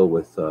deal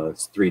with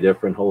 3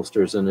 different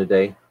holsters in a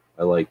day.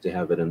 I like to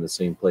have it in the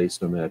same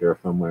place, no matter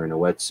if I'm wearing a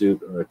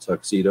wetsuit or a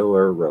tuxedo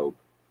or a robe.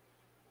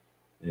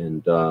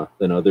 And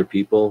then other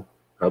people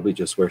probably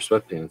just wear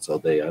sweatpants all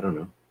day. I don't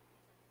know.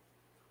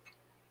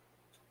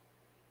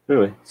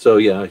 Anyway, so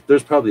yeah,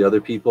 there's probably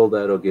other people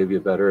that'll give you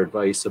better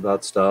advice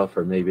about stuff,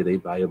 or maybe they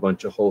buy a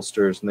bunch of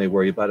holsters and they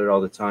worry about it all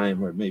the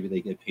time, or maybe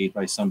they get paid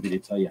by somebody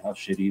to tell you how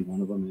shitty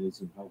one of them is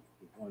and how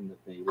the one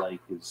that they like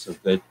is so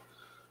good.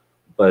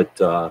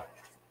 But I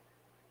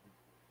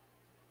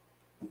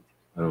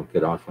don't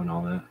get off on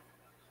all that.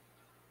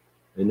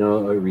 I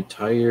know a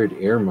retired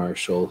air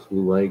marshal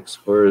who likes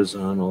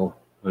horizontal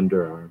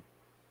underarm.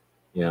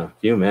 Yeah, can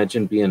you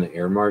imagine being an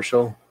air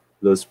marshal?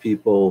 Those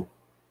people,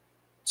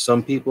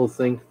 some people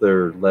think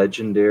they're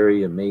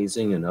legendary,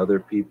 amazing, and other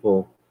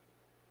people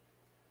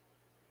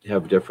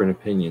have different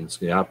opinions,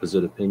 the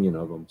opposite opinion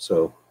of them.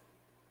 So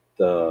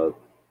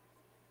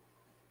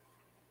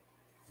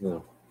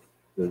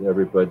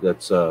everybody,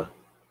 that's an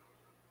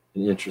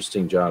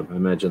interesting job. I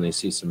imagine they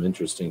see some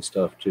interesting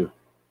stuff too.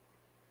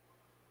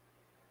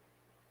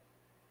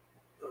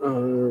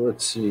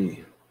 Let's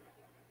see.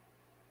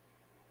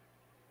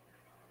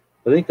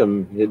 I think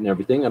I'm hitting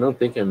everything. I don't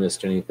think I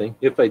missed anything.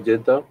 If I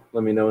did, though,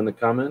 let me know in the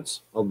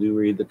comments. I'll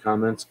read the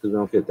comments because I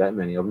don't get that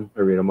many of them.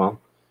 I read them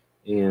all.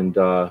 And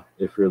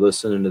if you're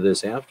listening to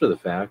this after the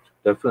fact,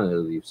 definitely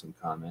leave some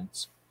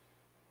comments.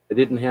 I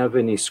didn't have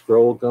any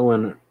scroll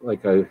going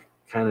like I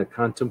kind of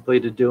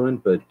contemplated doing,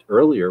 but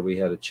earlier we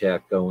had a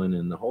chat going,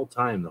 and the whole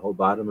time, the whole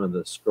bottom of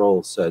the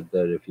scroll said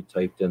that if you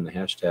typed in the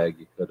hashtag,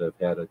 you could have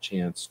had a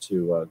chance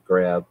to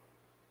grab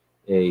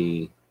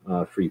a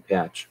free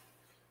patch.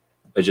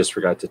 I just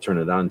forgot to turn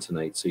it on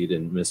tonight, so you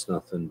didn't miss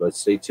nothing. But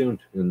stay tuned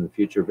in the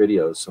future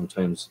videos.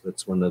 Sometimes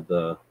that's one of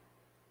the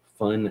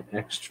fun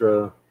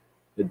extra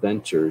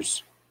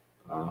adventures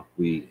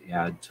we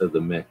add to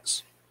the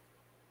mix.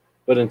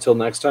 But until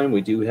next time,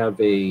 we do have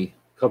a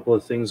couple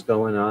of things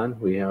going on.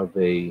 We have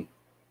a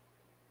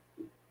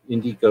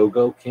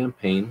Indiegogo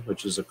campaign,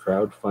 which is a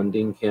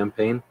crowdfunding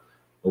campaign,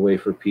 a way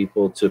for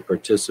people to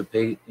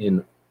participate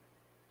in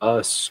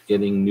us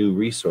getting new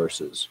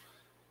resources,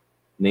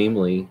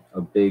 namely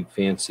a big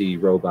fancy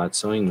robot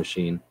sewing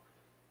machine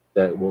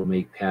that will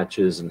make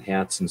patches and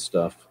hats and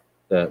stuff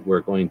that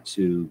we're going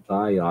to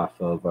buy off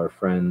of our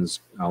friends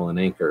Alan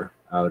Anchor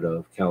out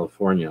of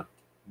California.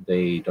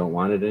 They don't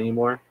want it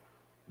anymore.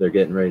 They're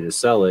getting ready to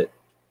sell it.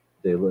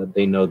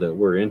 They know that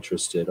we're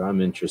interested.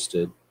 I'm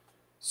interested.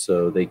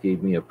 So they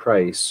gave me a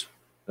price.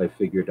 I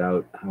figured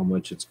out how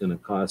much it's going to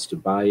cost to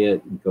buy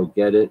it and go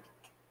get it,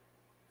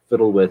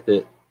 fiddle with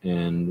it,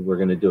 and we're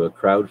going to do a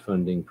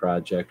crowdfunding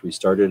project. We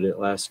started it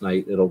last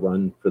night. It'll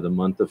run for the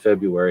month of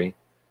February.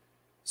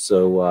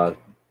 So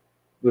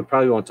we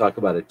probably won't talk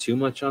about it too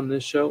much on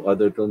this show,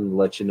 other than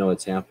let you know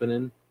it's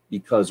happening,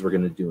 because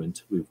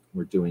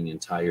we're doing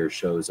entire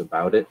shows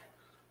about it.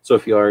 So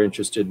if you are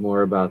interested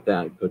more about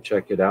that, go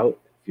check it out.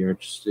 If you're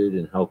interested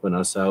in helping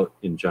us out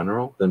in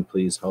general, then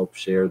please help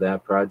share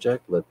that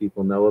project. Let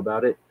people know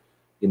about it.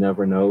 You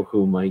never know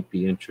who might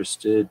be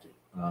interested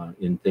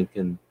in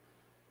thinking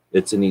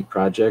it's a neat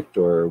project,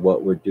 or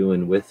what we're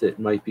doing with it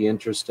might be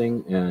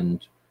interesting.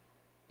 And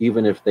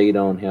even if they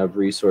don't have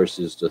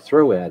resources to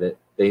throw at it,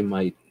 they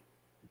might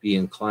be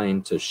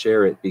inclined to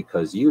share it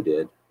because you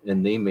did,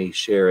 and they may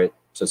share it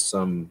to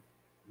some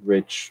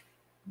rich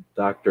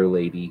doctor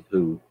lady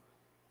who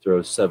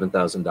throws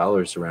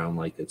 $7,000 around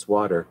like it's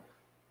water,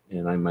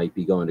 and I might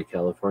be going to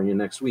California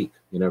next week.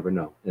 You never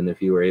know. And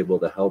if you were able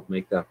to help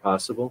make that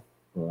possible,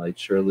 well, I'd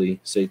surely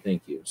say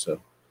thank you.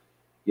 So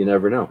you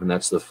never know, and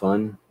that's the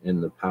fun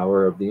and the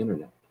power of the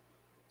internet.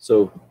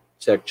 So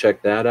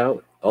check that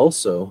out.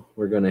 Also,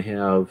 we're going to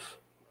have,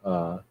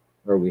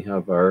 we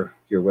have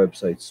your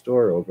website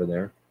store over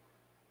there.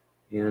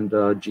 And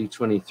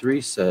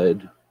G23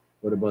 said,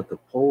 what about the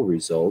poll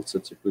results?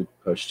 It's a good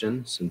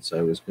question, since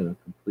I was going to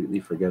completely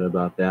forget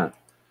about that.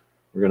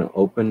 We're going to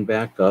open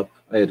back up.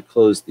 I had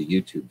closed the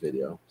YouTube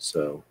video,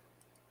 so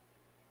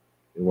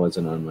it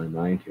wasn't on my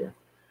mind here.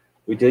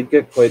 We did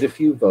get quite a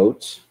few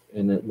votes,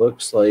 and it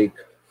looks like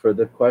for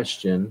the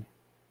question,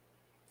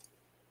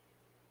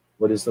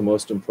 what is the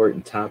most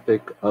important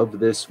topic of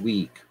this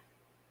week?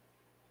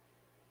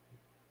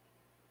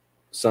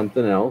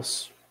 Something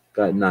else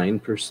got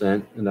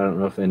 9%, and I don't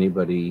know if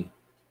anybody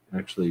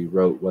actually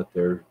wrote what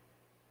their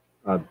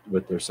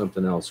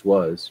something else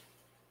was.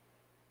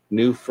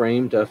 New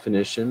frame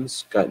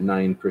definitions got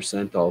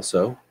 9%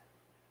 also.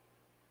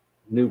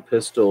 New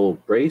pistol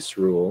brace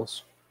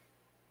rules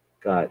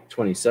got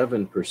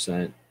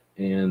 27%,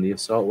 and the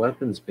assault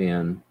weapons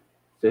ban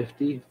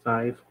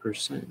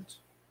 55%.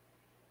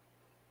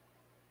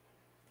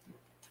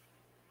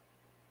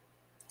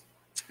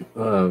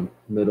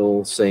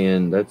 Middle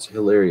saying, that's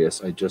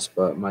hilarious. I just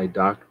bought my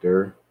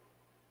doctor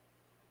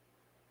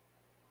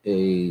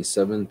a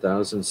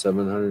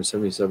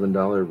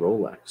 $7,777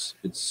 Rolex.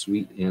 It's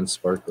sweet and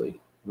sparkly.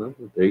 Well,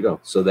 there you go.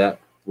 So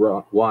that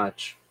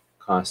watch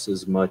costs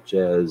as much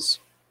as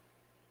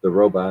the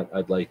robot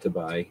I'd like to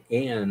buy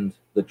and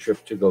the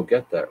trip to go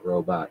get that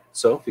robot.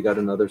 So if you got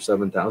another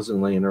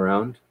 $7,000 laying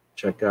around,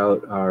 check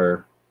out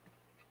our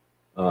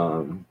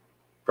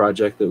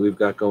project that we've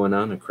got going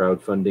on, a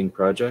crowdfunding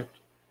project,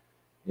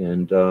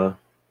 and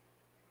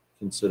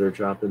consider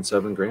dropping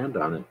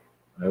 $7,000 on it.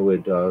 I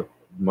would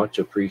much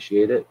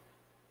appreciate it.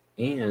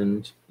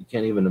 And you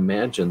can't even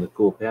imagine the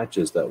cool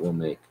patches that we'll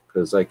make,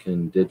 because I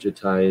can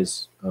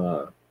digitize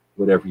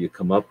whatever you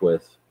come up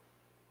with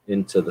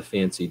into the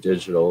fancy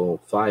digital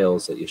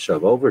files that you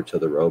shove over to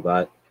the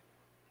robot,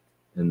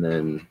 and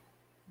then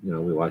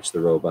we watch the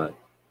robot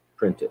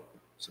print it.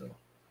 So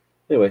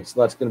anyway,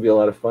 so that's going to be a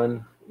lot of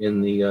fun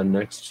in the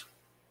next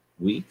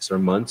weeks or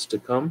months to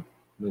come.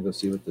 Let me go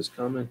see what this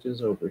comment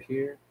is over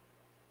here.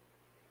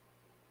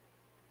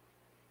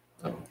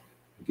 Oh,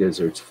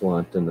 Gizzard's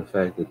flaunting the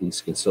fact that these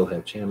can still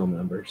have channel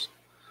members.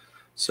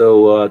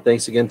 So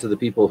thanks again to the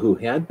people who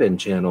had been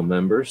channel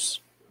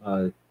members.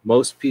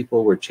 Most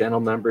people were channel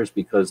members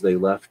because they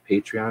left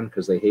Patreon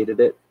because they hated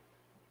it.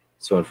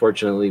 So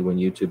unfortunately, when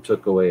YouTube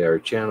took away our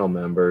channel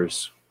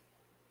members,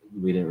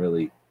 we didn't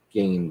really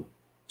gain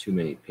too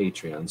many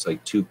Patreons.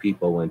 Like 2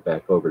 people went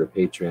back over to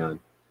Patreon.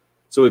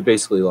 So we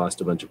basically lost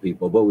a bunch of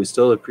people, but we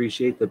still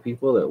appreciate the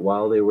people that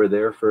while they were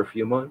there for a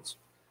few months,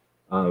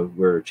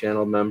 were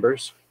channel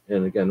members.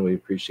 And again, we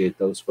appreciate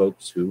those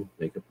folks who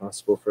make it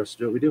possible for us to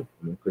do what we do.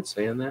 I'm going to quit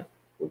saying that.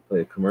 We'll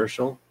play a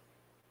commercial.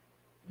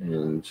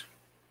 And,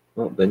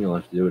 well, then you'll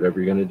have to do whatever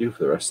you're going to do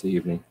for the rest of the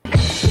evening.